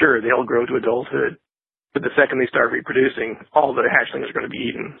 sure, they'll grow to adulthood. But the second they start reproducing, all the hatchlings are going to be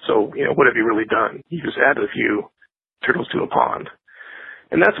eaten. So, what have you really done? You just added a few turtles to a pond.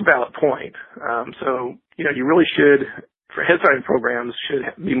 And that's a valid point. So, you really should, for Head Starting programs, should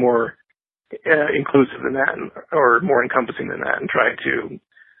be more inclusive than that or more encompassing than that and try to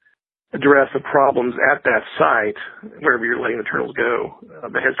address the problems at that site, wherever you're letting the turtles go,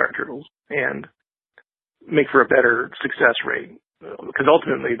 the Head Start turtles, and make for a better success rate. Because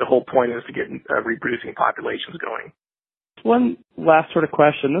ultimately the whole point is to get reproducing populations going. One last sort of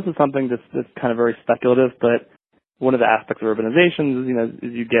question. This is something that's kind of very speculative, but one of the aspects of urbanizations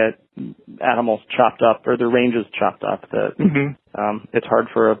is you get animals chopped up or their ranges chopped up that it's hard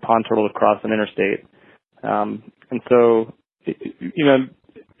for a pond turtle to cross an interstate. And so,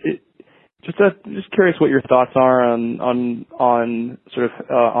 just curious what your thoughts are on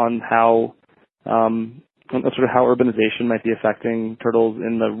how urbanization might be affecting turtles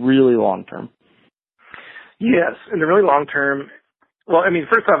in the really long term. Yes, in the really long term. Well, I mean,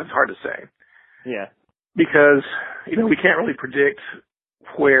 first off, it's hard to say. Yeah. Because, we can't really predict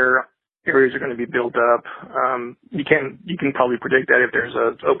where areas are going to be built up. You can probably predict that if there's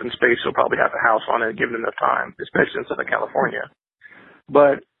an open space, you'll probably have a house on it given enough time, especially in Southern California.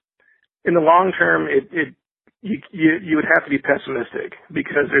 But in the long term, you would have to be pessimistic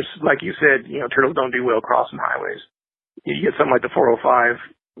because there's, like you said, turtles don't do well crossing highways. You get something like the 405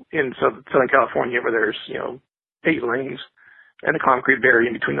 in Southern California where there's, 8 lanes and a concrete barrier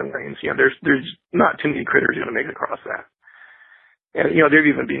in between the lanes. There's not too many critters going to make it across that. And, they've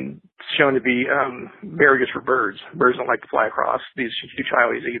even been shown to be very good for birds. Birds don't like to fly across these huge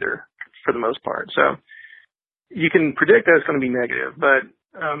highways either, for the most part. So you can predict that it's going to be negative, but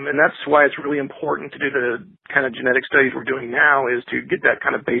and that's why it's really important to do the kind of genetic studies we're doing now, is to get that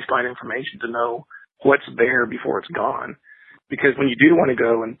kind of baseline information to know what's there before it's gone. Because when you do want to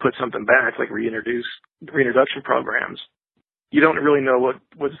go and put something back, like reintroduction programs, you don't really know what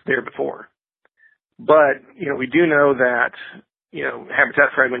was there before. But, we do know that,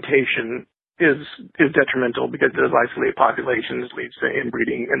 habitat fragmentation is detrimental, because it does isolate populations, leads to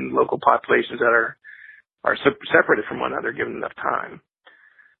inbreeding in local populations that are separated from one another given enough time.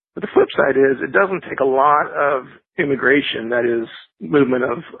 But the flip side is it doesn't take a lot of immigration, that is movement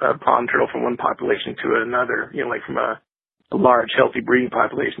of pond turtle from one population to another, like from a large healthy breeding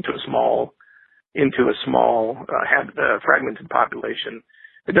population to a small fragmented population.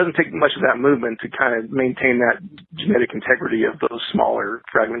 It doesn't take much of that movement to kind of maintain that genetic integrity of those smaller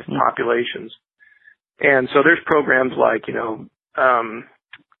fragmented populations. And so there's programs like,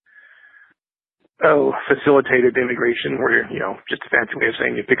 facilitated immigration, where, just a fancy way of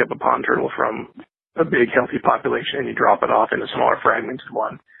saying you pick up a pond turtle from a big healthy population and you drop it off in a smaller fragmented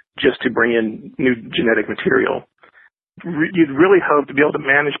one just to bring in new genetic material. You'd really hope to be able to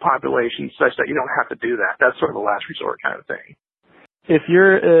manage populations such that you don't have to do that. That's sort of a last resort kind of thing. If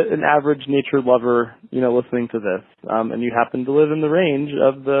you're an average nature lover, listening to this, and you happen to live in the range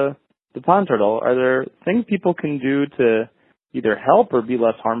of the pond turtle, are there things people can do to either help or be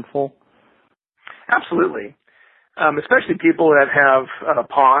less harmful? Absolutely. Especially people that have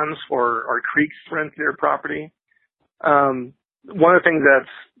ponds or creeks run through their property. One of the things that's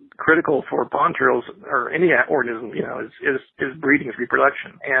critical for pond turtles, or any organism, is breeding, is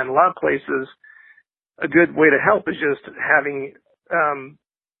reproduction. And a lot of places, a good way to help is just have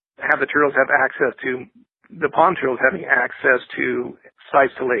the turtles have access to, the pond turtles having access to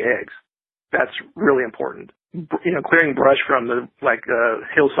sites to lay eggs. That's really important. Clearing brush from the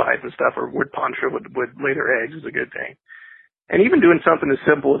hillsides and stuff, or wood pond turtle would lay their eggs, is a good thing. And even doing something as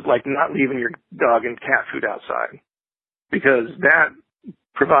simple as like not leaving your dog and cat food outside, because that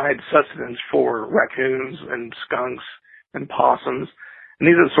provides sustenance for raccoons and skunks and possums. And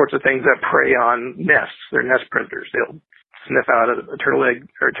these are the sorts of things that prey on nests. They're nest predators. They'll sniff out a turtle egg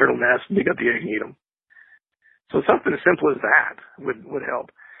or a turtle nest, dig up the egg and eat them. So something as simple as that would help.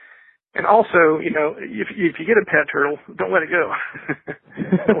 And also, if you get a pet turtle, don't let it go.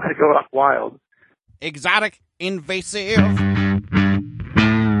 Don't let it go out wild. Exotic, invasive.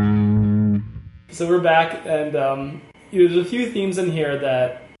 So we're back, and there's a few themes in here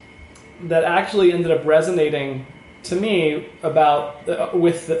that actually ended up resonating to me about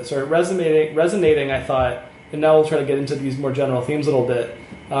resonating. I thought, and now we'll try to get into these more general themes a little bit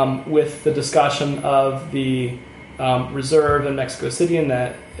with the discussion of the reserve in Mexico City, and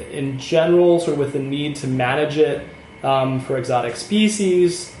that in general, sort of with the need to manage it for exotic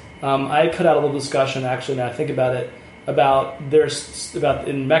species. I cut out a little discussion, actually, now I think about it, about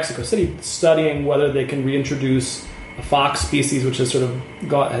in Mexico City studying whether they can reintroduce a fox species, which has sort of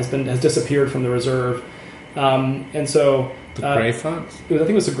has disappeared from the reserve, and so the gray fox. I think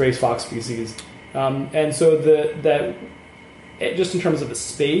it was a gray fox species, and so that just in terms of a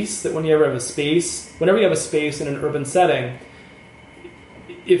space, that whenever you have a space in an urban setting,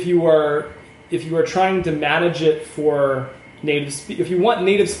 if you are trying to manage it for if you want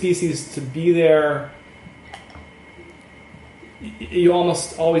native species to be there, you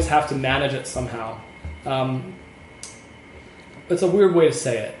almost always have to manage it somehow. It's a weird way to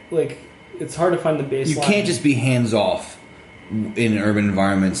say it. Like, it's hard to find the baseline. You can't just be hands off in urban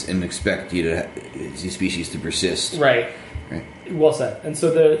environments and expect these species to persist. Right. Well said. And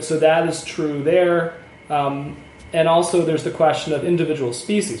so that is true there. And also there's the question of individual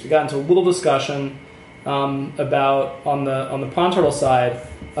species. We got into a little discussion about on the pond turtle side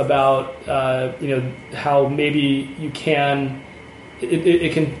about how maybe you can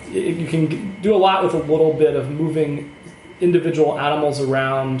do a lot with a little bit of moving individual animals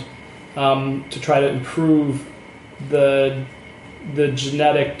around to try to improve the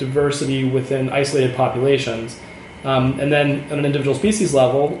genetic diversity within isolated populations. And then on an individual species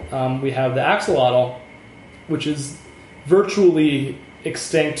level, we have the axolotl, which is virtually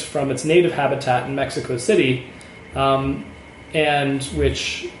extinct from its native habitat in Mexico City, and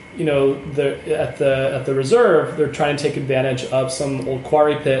which at the reserve they're trying to take advantage of some old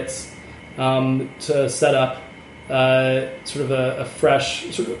quarry pits to set up sort of a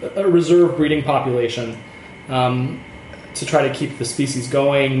fresh a reserve breeding population to try to keep the species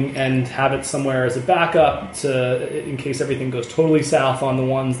going and have it somewhere as a backup in case everything goes totally south on the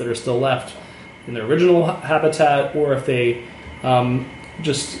ones that are still left in their original habitat, or if they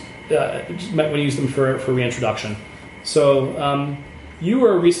just might want to use them for reintroduction. So you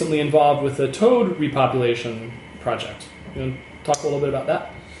were recently involved with a toad repopulation project. You want to talk a little bit about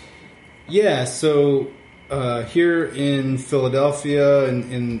that? Yeah, so here in Philadelphia,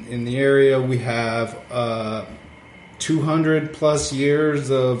 in the area, we have 200 plus years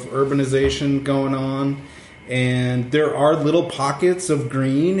of urbanization going on, and there are little pockets of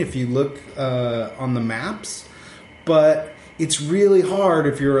green if you look on the maps, but it's really hard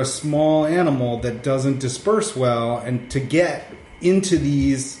if you're a small animal that doesn't disperse well and to get into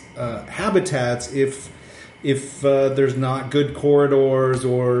these habitats if there's not good corridors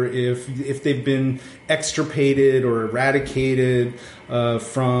or if they've been extirpated or eradicated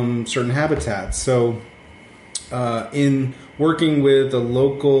from certain habitats. So in working with a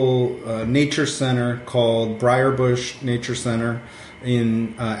local nature center called Briarbush Nature Center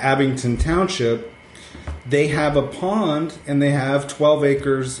in Abington Township, they have a pond and they have 12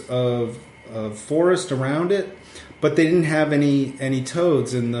 acres of forest around it, but they didn't have any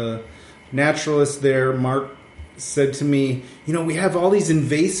toads. And the naturalist there, Mark, said to me, we have all these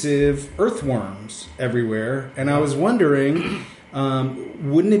invasive earthworms everywhere, and I was wondering,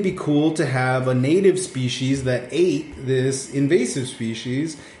 wouldn't it be cool to have a native species that ate this invasive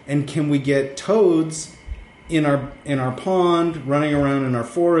species, and can we get toads in our pond, running around in our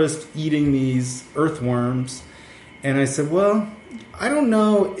forest, eating these earthworms? And I said, well, I don't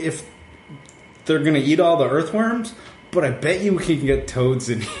know if they're going to eat all the earthworms, but I bet you we can get toads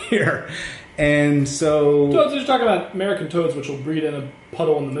in here. And so... Toads, you're talking about American toads, which will breed in a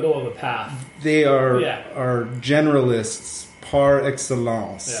puddle in the middle of a path. They are generalists par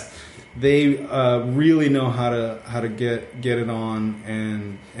excellence. Yeah. They really know how to get it on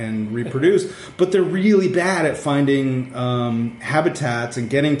and reproduce, but they're really bad at finding habitats and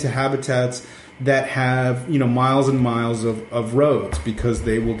getting to habitats that have miles and miles of roads, because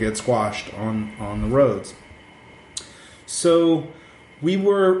they will get squashed on the roads. So we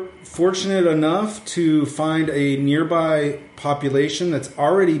were fortunate enough to find a nearby population that's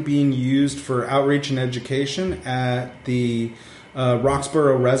already being used for outreach and education at the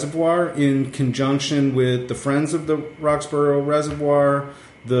Roxborough Reservoir, in conjunction with the Friends of the Roxborough Reservoir,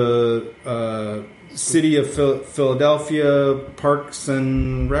 the City of Philadelphia Parks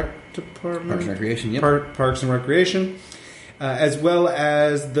and Rec Department? Parks and Recreation, yep. Parks and Recreation, as well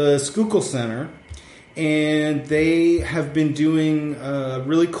as the Schuylkill Center. And they have been doing a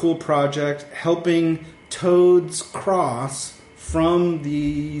really cool project helping toads cross from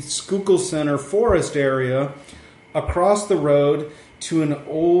the Schuylkill Center forest area across the road to an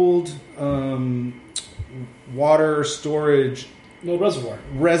old water storage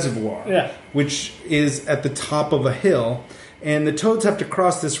reservoir, yeah, which is at the top of a hill. And the toads have to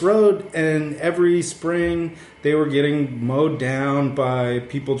cross this road, and every spring they were getting mowed down by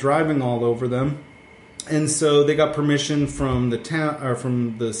people driving all over them. And so they got permission from the town or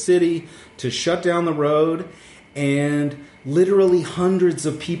from the city to shut down the road, and literally hundreds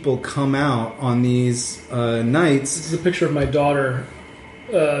of people come out on these nights. This is a picture of my daughter,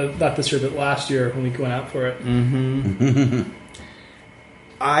 not this year, but last year when we went out for it. Mm-hmm.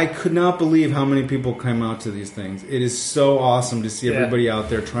 I could not believe how many people came out to these things. It is so awesome to see everybody out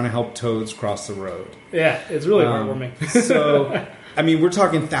there trying to help toads cross the road. Yeah, it's really heartwarming. So, I mean, we're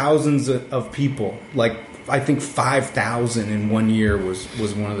talking thousands of people. Like, I think 5,000 in 1 year was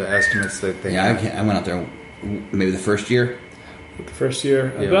one of the estimates that they had. I went out there maybe the first year. The first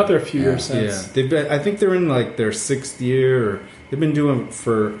year. I've been out there a few years since. Yeah. I think they're in like their 6th year. Or they've been doing it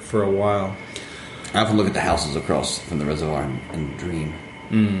for a while. I often look at the houses across from the reservoir and dream.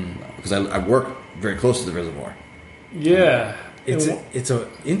 Because I work very close to the reservoir. Yeah. It's an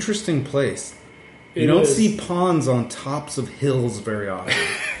interesting place. You don't see ponds on tops of hills very often.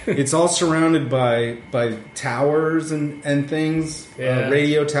 It's all surrounded by towers and things,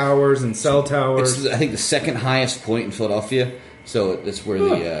 radio towers and cell towers. It's, I think, the second highest point in Philadelphia. So it's where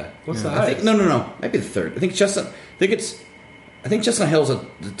the what's the highest? No, maybe the third. I think Chestnut Hill's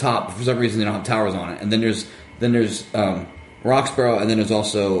at the top. For some reason, they don't have towers on it. And then there's Roxborough, and then there's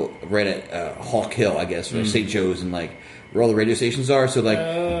also right at Hawk Hill, I guess, or St. Joe's, and like where all the radio stations are. So like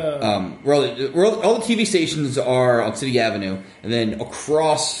where all the TV stations are on City Avenue, and then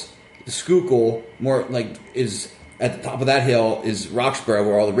across the Schuylkill, more like is at the top of that hill is Roxborough,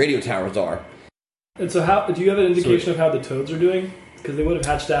 where all the radio towers are. And so, how do you have an indication of how the toads are doing? Because they would have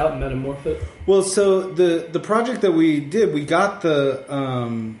hatched out and metamorphed it. Well, so the project that we did, we got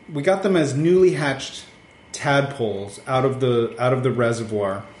them as newly hatched tadpoles out of the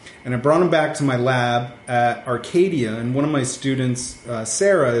reservoir, and I brought them back to my lab at Arcadia, and one of my students,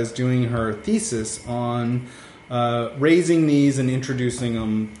 Sarah, is doing her thesis on raising these and introducing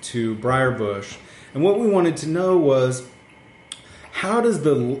them to Briarbush. And what we wanted to know was, how does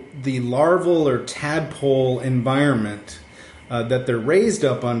the larval or tadpole environment that they're raised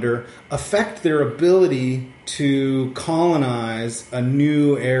up under affect their ability to colonize a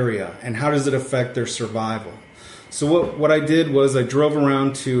new area, and how does it affect their survival? So what I did was I drove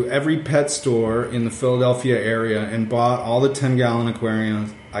around to every pet store in the Philadelphia area and bought all the 10-gallon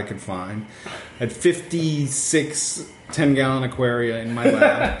aquariums I could find. I had 56 10-gallon aquaria in my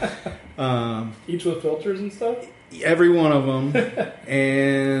lab. Each with filters and stuff? Every one of them.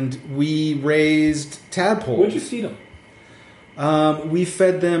 And we raised tadpoles. What'd you feed them? We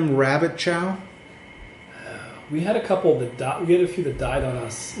fed them rabbit chow. We had a couple that we had a few that died on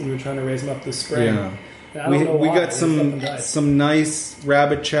us when we were trying to raise them up this spring. Yeah. I don't know We why. got some nice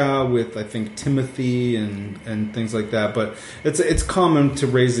rabbit chow with, I think, Timothy and things like that. But it's common to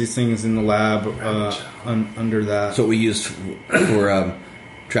raise these things in the lab under that. So what we used for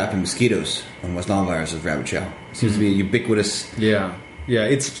trapping mosquitoes on West Nile virus is rabbit chow. It seems to be ubiquitous. Yeah.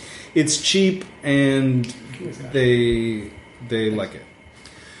 It's cheap and they like it.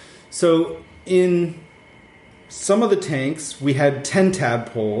 So in some of the tanks, we had 10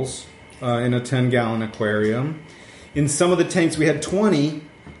 tadpoles in a 10-gallon aquarium. In some of the tanks, we had 20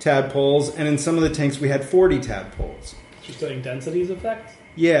 tadpoles, and in some of the tanks, we had 40 tadpoles. Just studying densities effects?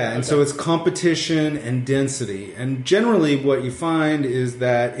 Yeah, and so it's competition and density. And generally what you find is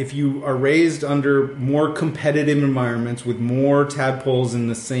that if you are raised under more competitive environments with more tadpoles in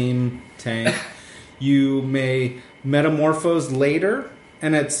the same tank, you may metamorphose later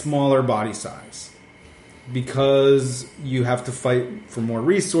and at smaller body size, because you have to fight for more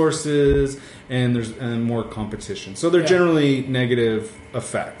resources and there's more competition. So they're generally negative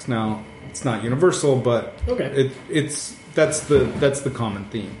effects. Now, it's not universal, but that's the common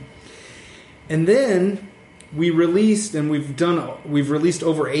theme. And then we've released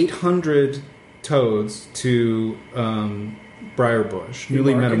over 800 toads to Briarbush,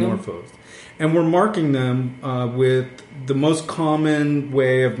 newly metamorphosed. And we're marking them with the most common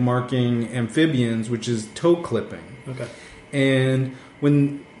way of marking amphibians, which is toe clipping. Okay. And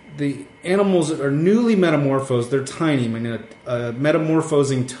when the animals are newly metamorphosed, they're tiny. I mean, a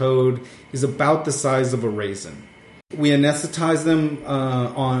metamorphosing toad is about the size of a raisin. We anesthetize them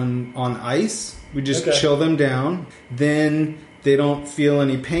on ice. We just chill them down. Then they don't feel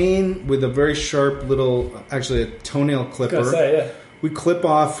any pain with a very sharp a toenail clipper. We clip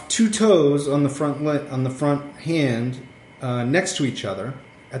off 2 toes on the front hand next to each other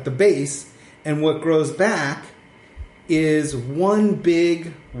at the base, and what grows back is one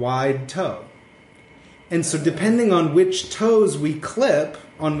big wide toe. And so depending on which toes we clip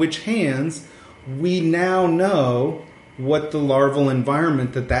on which hands, we now know what the larval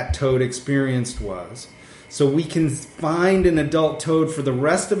environment that toad experienced was. So we can find an adult toad for the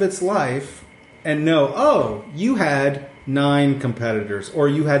rest of its life and know, oh, you had 9 competitors, or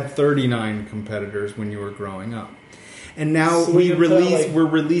you had 39 competitors when you were growing up. And now we're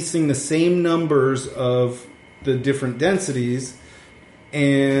releasing the same numbers of the different densities,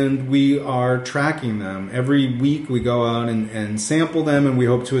 and we are tracking them. Every week we go out and sample them, and we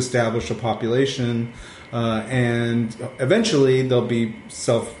hope to establish a population, and eventually they'll be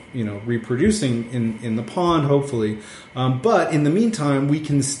reproducing in the pond, hopefully. But in the meantime, we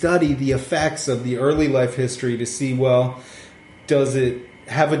can study the effects of the early life history to see, well, does it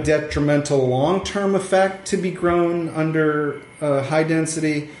have a detrimental long-term effect to be grown under high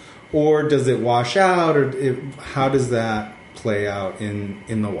density, or does it wash out, or how does that play out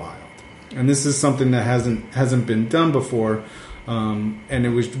in the wild? And this is something that hasn't been done before.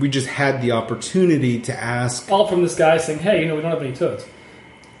 And we just had the opportunity to ask. All from this guy saying, "Hey, we don't have any toads."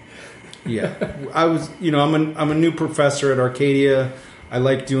 Yeah, I'm a new professor at Arcadia. I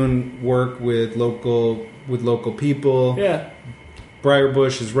like doing work with local people. Yeah,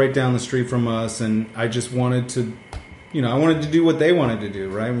 Briarbush is right down the street from us, and I just wanted to, I wanted to do what they wanted to do.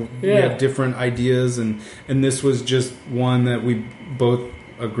 Right? We have different ideas, and this was just one that we both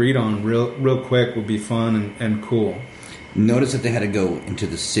agreed on. Real quick would be fun and cool. Notice that they had to go into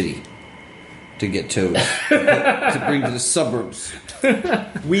the city to get toads to bring to the suburbs.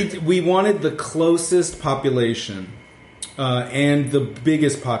 We wanted the closest population and the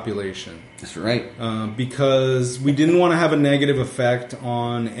biggest population. That's right. Because we didn't want to have a negative effect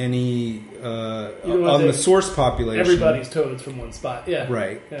on any on the source population. Everybody's toads from one spot. Yeah.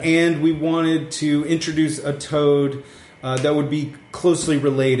 Right. Yeah. And we wanted to introduce a toad that would be closely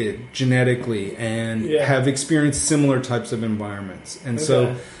related genetically and have experienced similar types of environments. And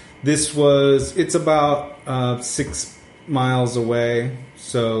so it's about 6 miles away.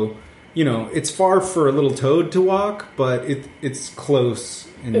 So it's far for a little toad to walk, but it's close.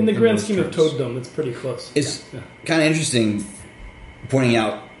 In the grand those scheme of terms. toaddom, it's pretty close. It's kind of interesting pointing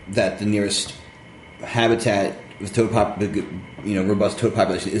out that the nearest habitat with robust toad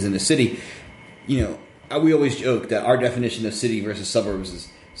population is in a city. We always joke that our definition of city versus suburbs is,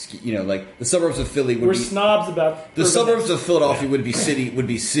 like the suburbs of Philly would We're be snobs about the suburbs of Philadelphia would be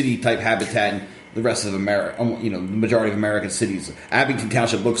city type habitat, and the rest of America, the majority of American cities. Abington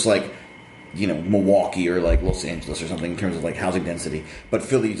Township looks like Milwaukee or like Los Angeles or something in terms of like housing density, but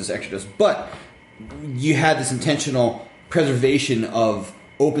Philly just extra does. But you had this intentional preservation of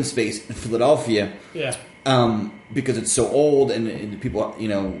open space in Philadelphia. Yeah. Because it's so old, and people,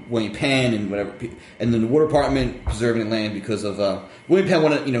 William Penn and whatever, and then the War Department preserving the land because of William Penn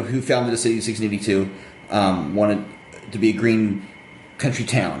wanted, who founded the city in 1682, wanted to be a green country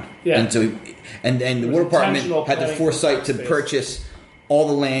town, and so and the War Department had the foresight to purchase all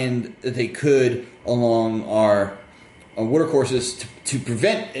the land that they could along our water courses to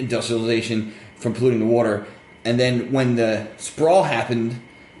prevent industrialization from polluting the water, and then when the sprawl happened,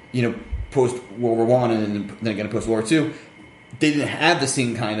 post World War I and then again post World War II, they didn't have the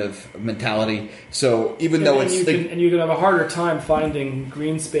same kind of mentality. So even though you can have a harder time finding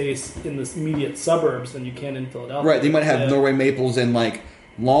green space in the immediate suburbs than you can in Philadelphia. Right, they might have Norway maples and like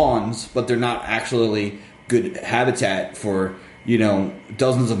lawns, but they're not actually good habitat for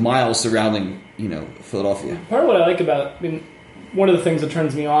dozens of miles surrounding Philadelphia. Part of what I like about, one of the things that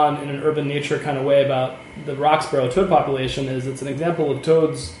turns me on in an urban nature kind of way about the Roxborough toad population is it's an example of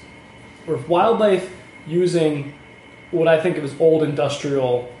toads or wildlife using what I think of as old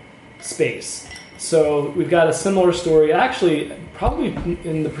industrial space. So we've got a similar story, actually, probably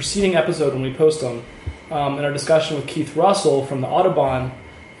in the preceding episode when we post them, in our discussion with Keith Russell from the Audubon,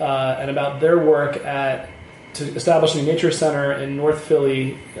 and about their work to establishing a nature center in North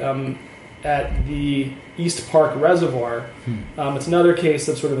Philly at the East Park Reservoir. It's another case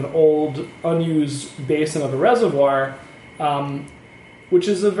of sort of an old, unused basin of a reservoir, which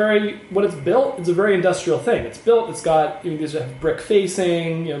is it's a very industrial thing. It's built, it's got, these have brick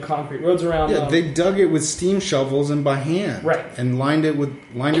facing, concrete roads around them. They dug it with steam shovels and by hand. Right. And lined it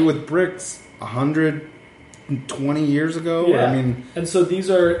with bricks 120 years ago. Yeah. And so these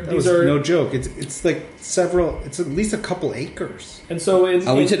are no joke. It's like it's at least a couple acres. And so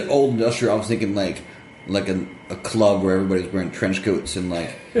when you said old industrial, I was thinking like a club where everybody's wearing trench coats and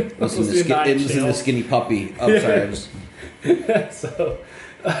like listening to Skinny Puppy. Oh, sorry, I just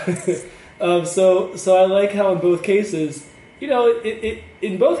so I like how in both cases,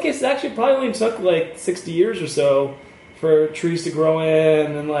 in both cases actually probably only took like 60 years or so for trees to grow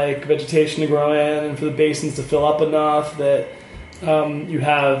in and like vegetation to grow in and for the basins to fill up enough that you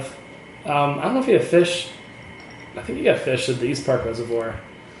have I don't know if you have fish. I think you got fish at the East Park Reservoir.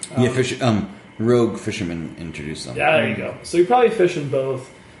 Fish. Rogue fishermen introduced them. Yeah, there you go. So you probably fish in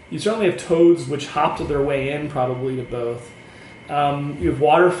both. You certainly have toads which hopped their way in probably to both. You have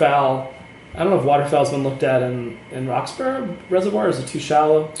waterfowl. I don't know if waterfowl's been looked at in Roxborough Reservoir. Is it too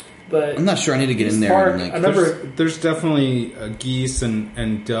shallow? But I'm not sure. I need to get in there. Park, I remember there's definitely geese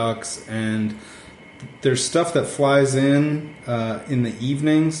and ducks, and there's stuff that flies in the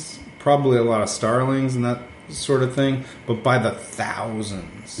evenings. Probably a lot of starlings and that sort of thing, but by the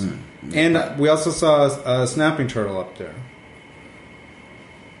thousands. And we also saw a snapping turtle up there.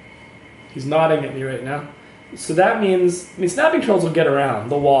 He's nodding at me right now. So that means, snapping turtles will get around.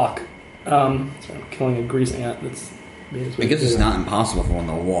 They'll walk. Sorry, I'm killing a grease ant that's made its way. I guess it's not impossible for one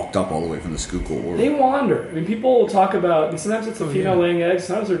that walked up all the way from the Schuylkill. Or... They wander. People will talk about, sometimes it's a female laying eggs,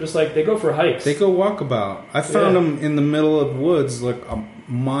 sometimes they're just like, they go for hikes. They go walkabout. I found them in the middle of woods, like a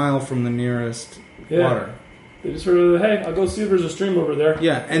mile from the nearest water. They just sort of, hey, I'll go see if there's a stream over there.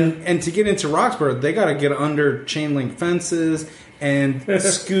 Yeah, and to get into Roxborough, they got to get under chain link fences and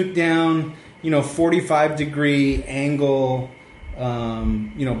scoot down, 45-degree angle,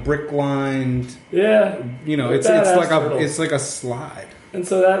 brick lined. Yeah. It's like a slide. And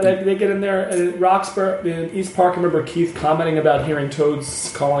so that they get in there, and in Roxborough, in East Park, I remember Keith commenting about hearing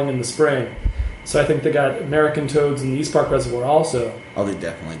toads calling in the spring. So I think they got American toads in the East Park Reservoir also. Oh, they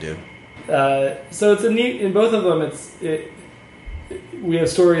definitely do. So it's a neat, in both of them, we have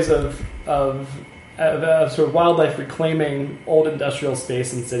stories of sort of wildlife reclaiming old industrial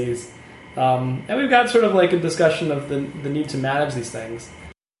space in cities. And we've got sort of like a discussion of the need to manage these things.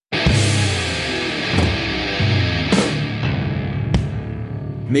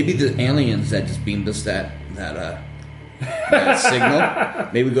 Maybe the aliens that just beamed us that signal.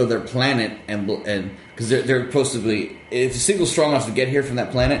 Maybe we go to their planet and because because they're supposedly, if the signal's strong enough to get here from that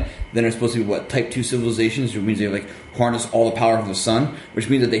planet, then they're supposed to be type 2 civilizations, which means they harness all the power from the sun, which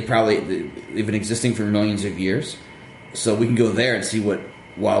means that they've been existing for millions of years. So we can go there and see what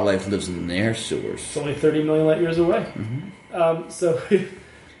wildlife lives in their sewers. It's only 30 million light years away. Mm-hmm. So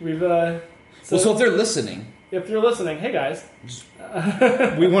we've. So if they're listening, hey guys,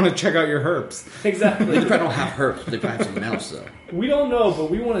 we want to check out your herps. Exactly. They probably don't have herps. They probably have something else though. We don't know,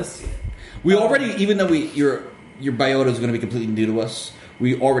 but we want to see it. We already, even though your biota is going to be completely new to us,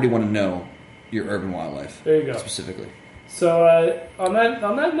 we already want to know your urban wildlife. There you go. Specifically. So on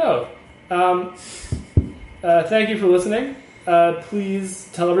that note, thank you for listening. Please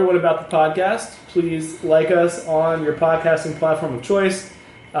tell everyone about the podcast. Please like us on your podcasting platform of choice.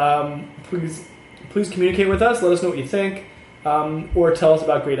 Please communicate with us. Let us know what you think, or tell us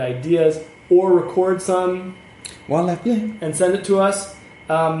about great ideas, or record some wildlife and send it to us.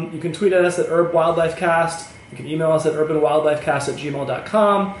 You can tweet at us at UrbWildlifeCast. You can email us at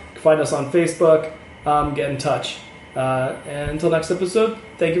urbanwildlifecast@gmail.com. You can find us on Facebook. Get in touch. And until next episode,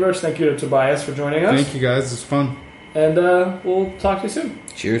 thank you very much. Thank you to Tobias for joining us. Thank you guys. It's fun. And we'll talk to you soon.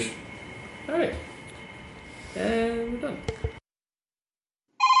 Cheers. All right. And we're done.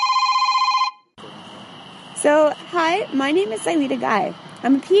 So, hi, my name is Ailita Guy.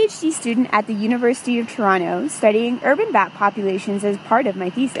 I'm a PhD student at the University of Toronto studying urban bat populations as part of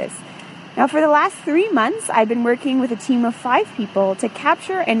my thesis. Now, for the last 3 months, I've been working with a team of 5 people to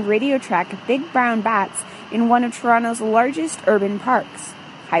capture and radio track big brown bats in one of Toronto's largest urban parks,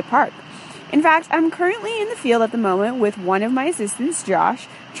 High Park. In fact, I'm currently in the field at the moment with one of my assistants, Josh,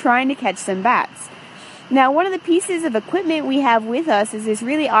 trying to catch some bats. Now, one of the pieces of equipment we have with us is this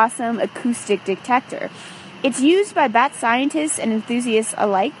really awesome acoustic detector. It's used by bat scientists and enthusiasts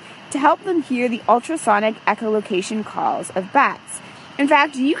alike to help them hear the ultrasonic echolocation calls of bats. In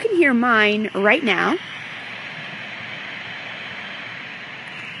fact, you can hear mine right now.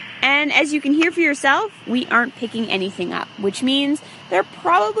 And as you can hear for yourself, we aren't picking anything up, which means there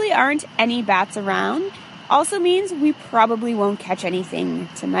probably aren't any bats around. Also means we probably won't catch anything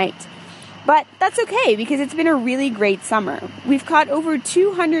tonight. But that's okay, because it's been a really great summer. We've caught over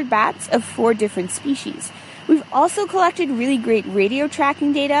 200 bats of 4 different species. We've also collected really great radio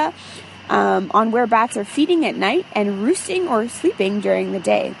tracking data on where bats are feeding at night and roosting or sleeping during the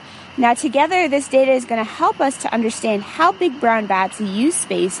day. Now, together, this data is going to help us to understand how big brown bats use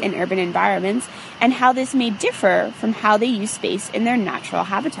space in urban environments and how this may differ from how they use space in their natural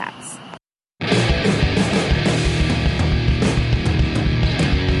habitats.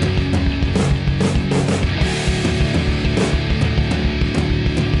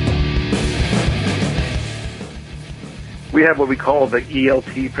 We have what we call the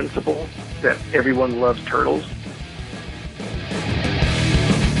ELT principle, that everyone loves turtles.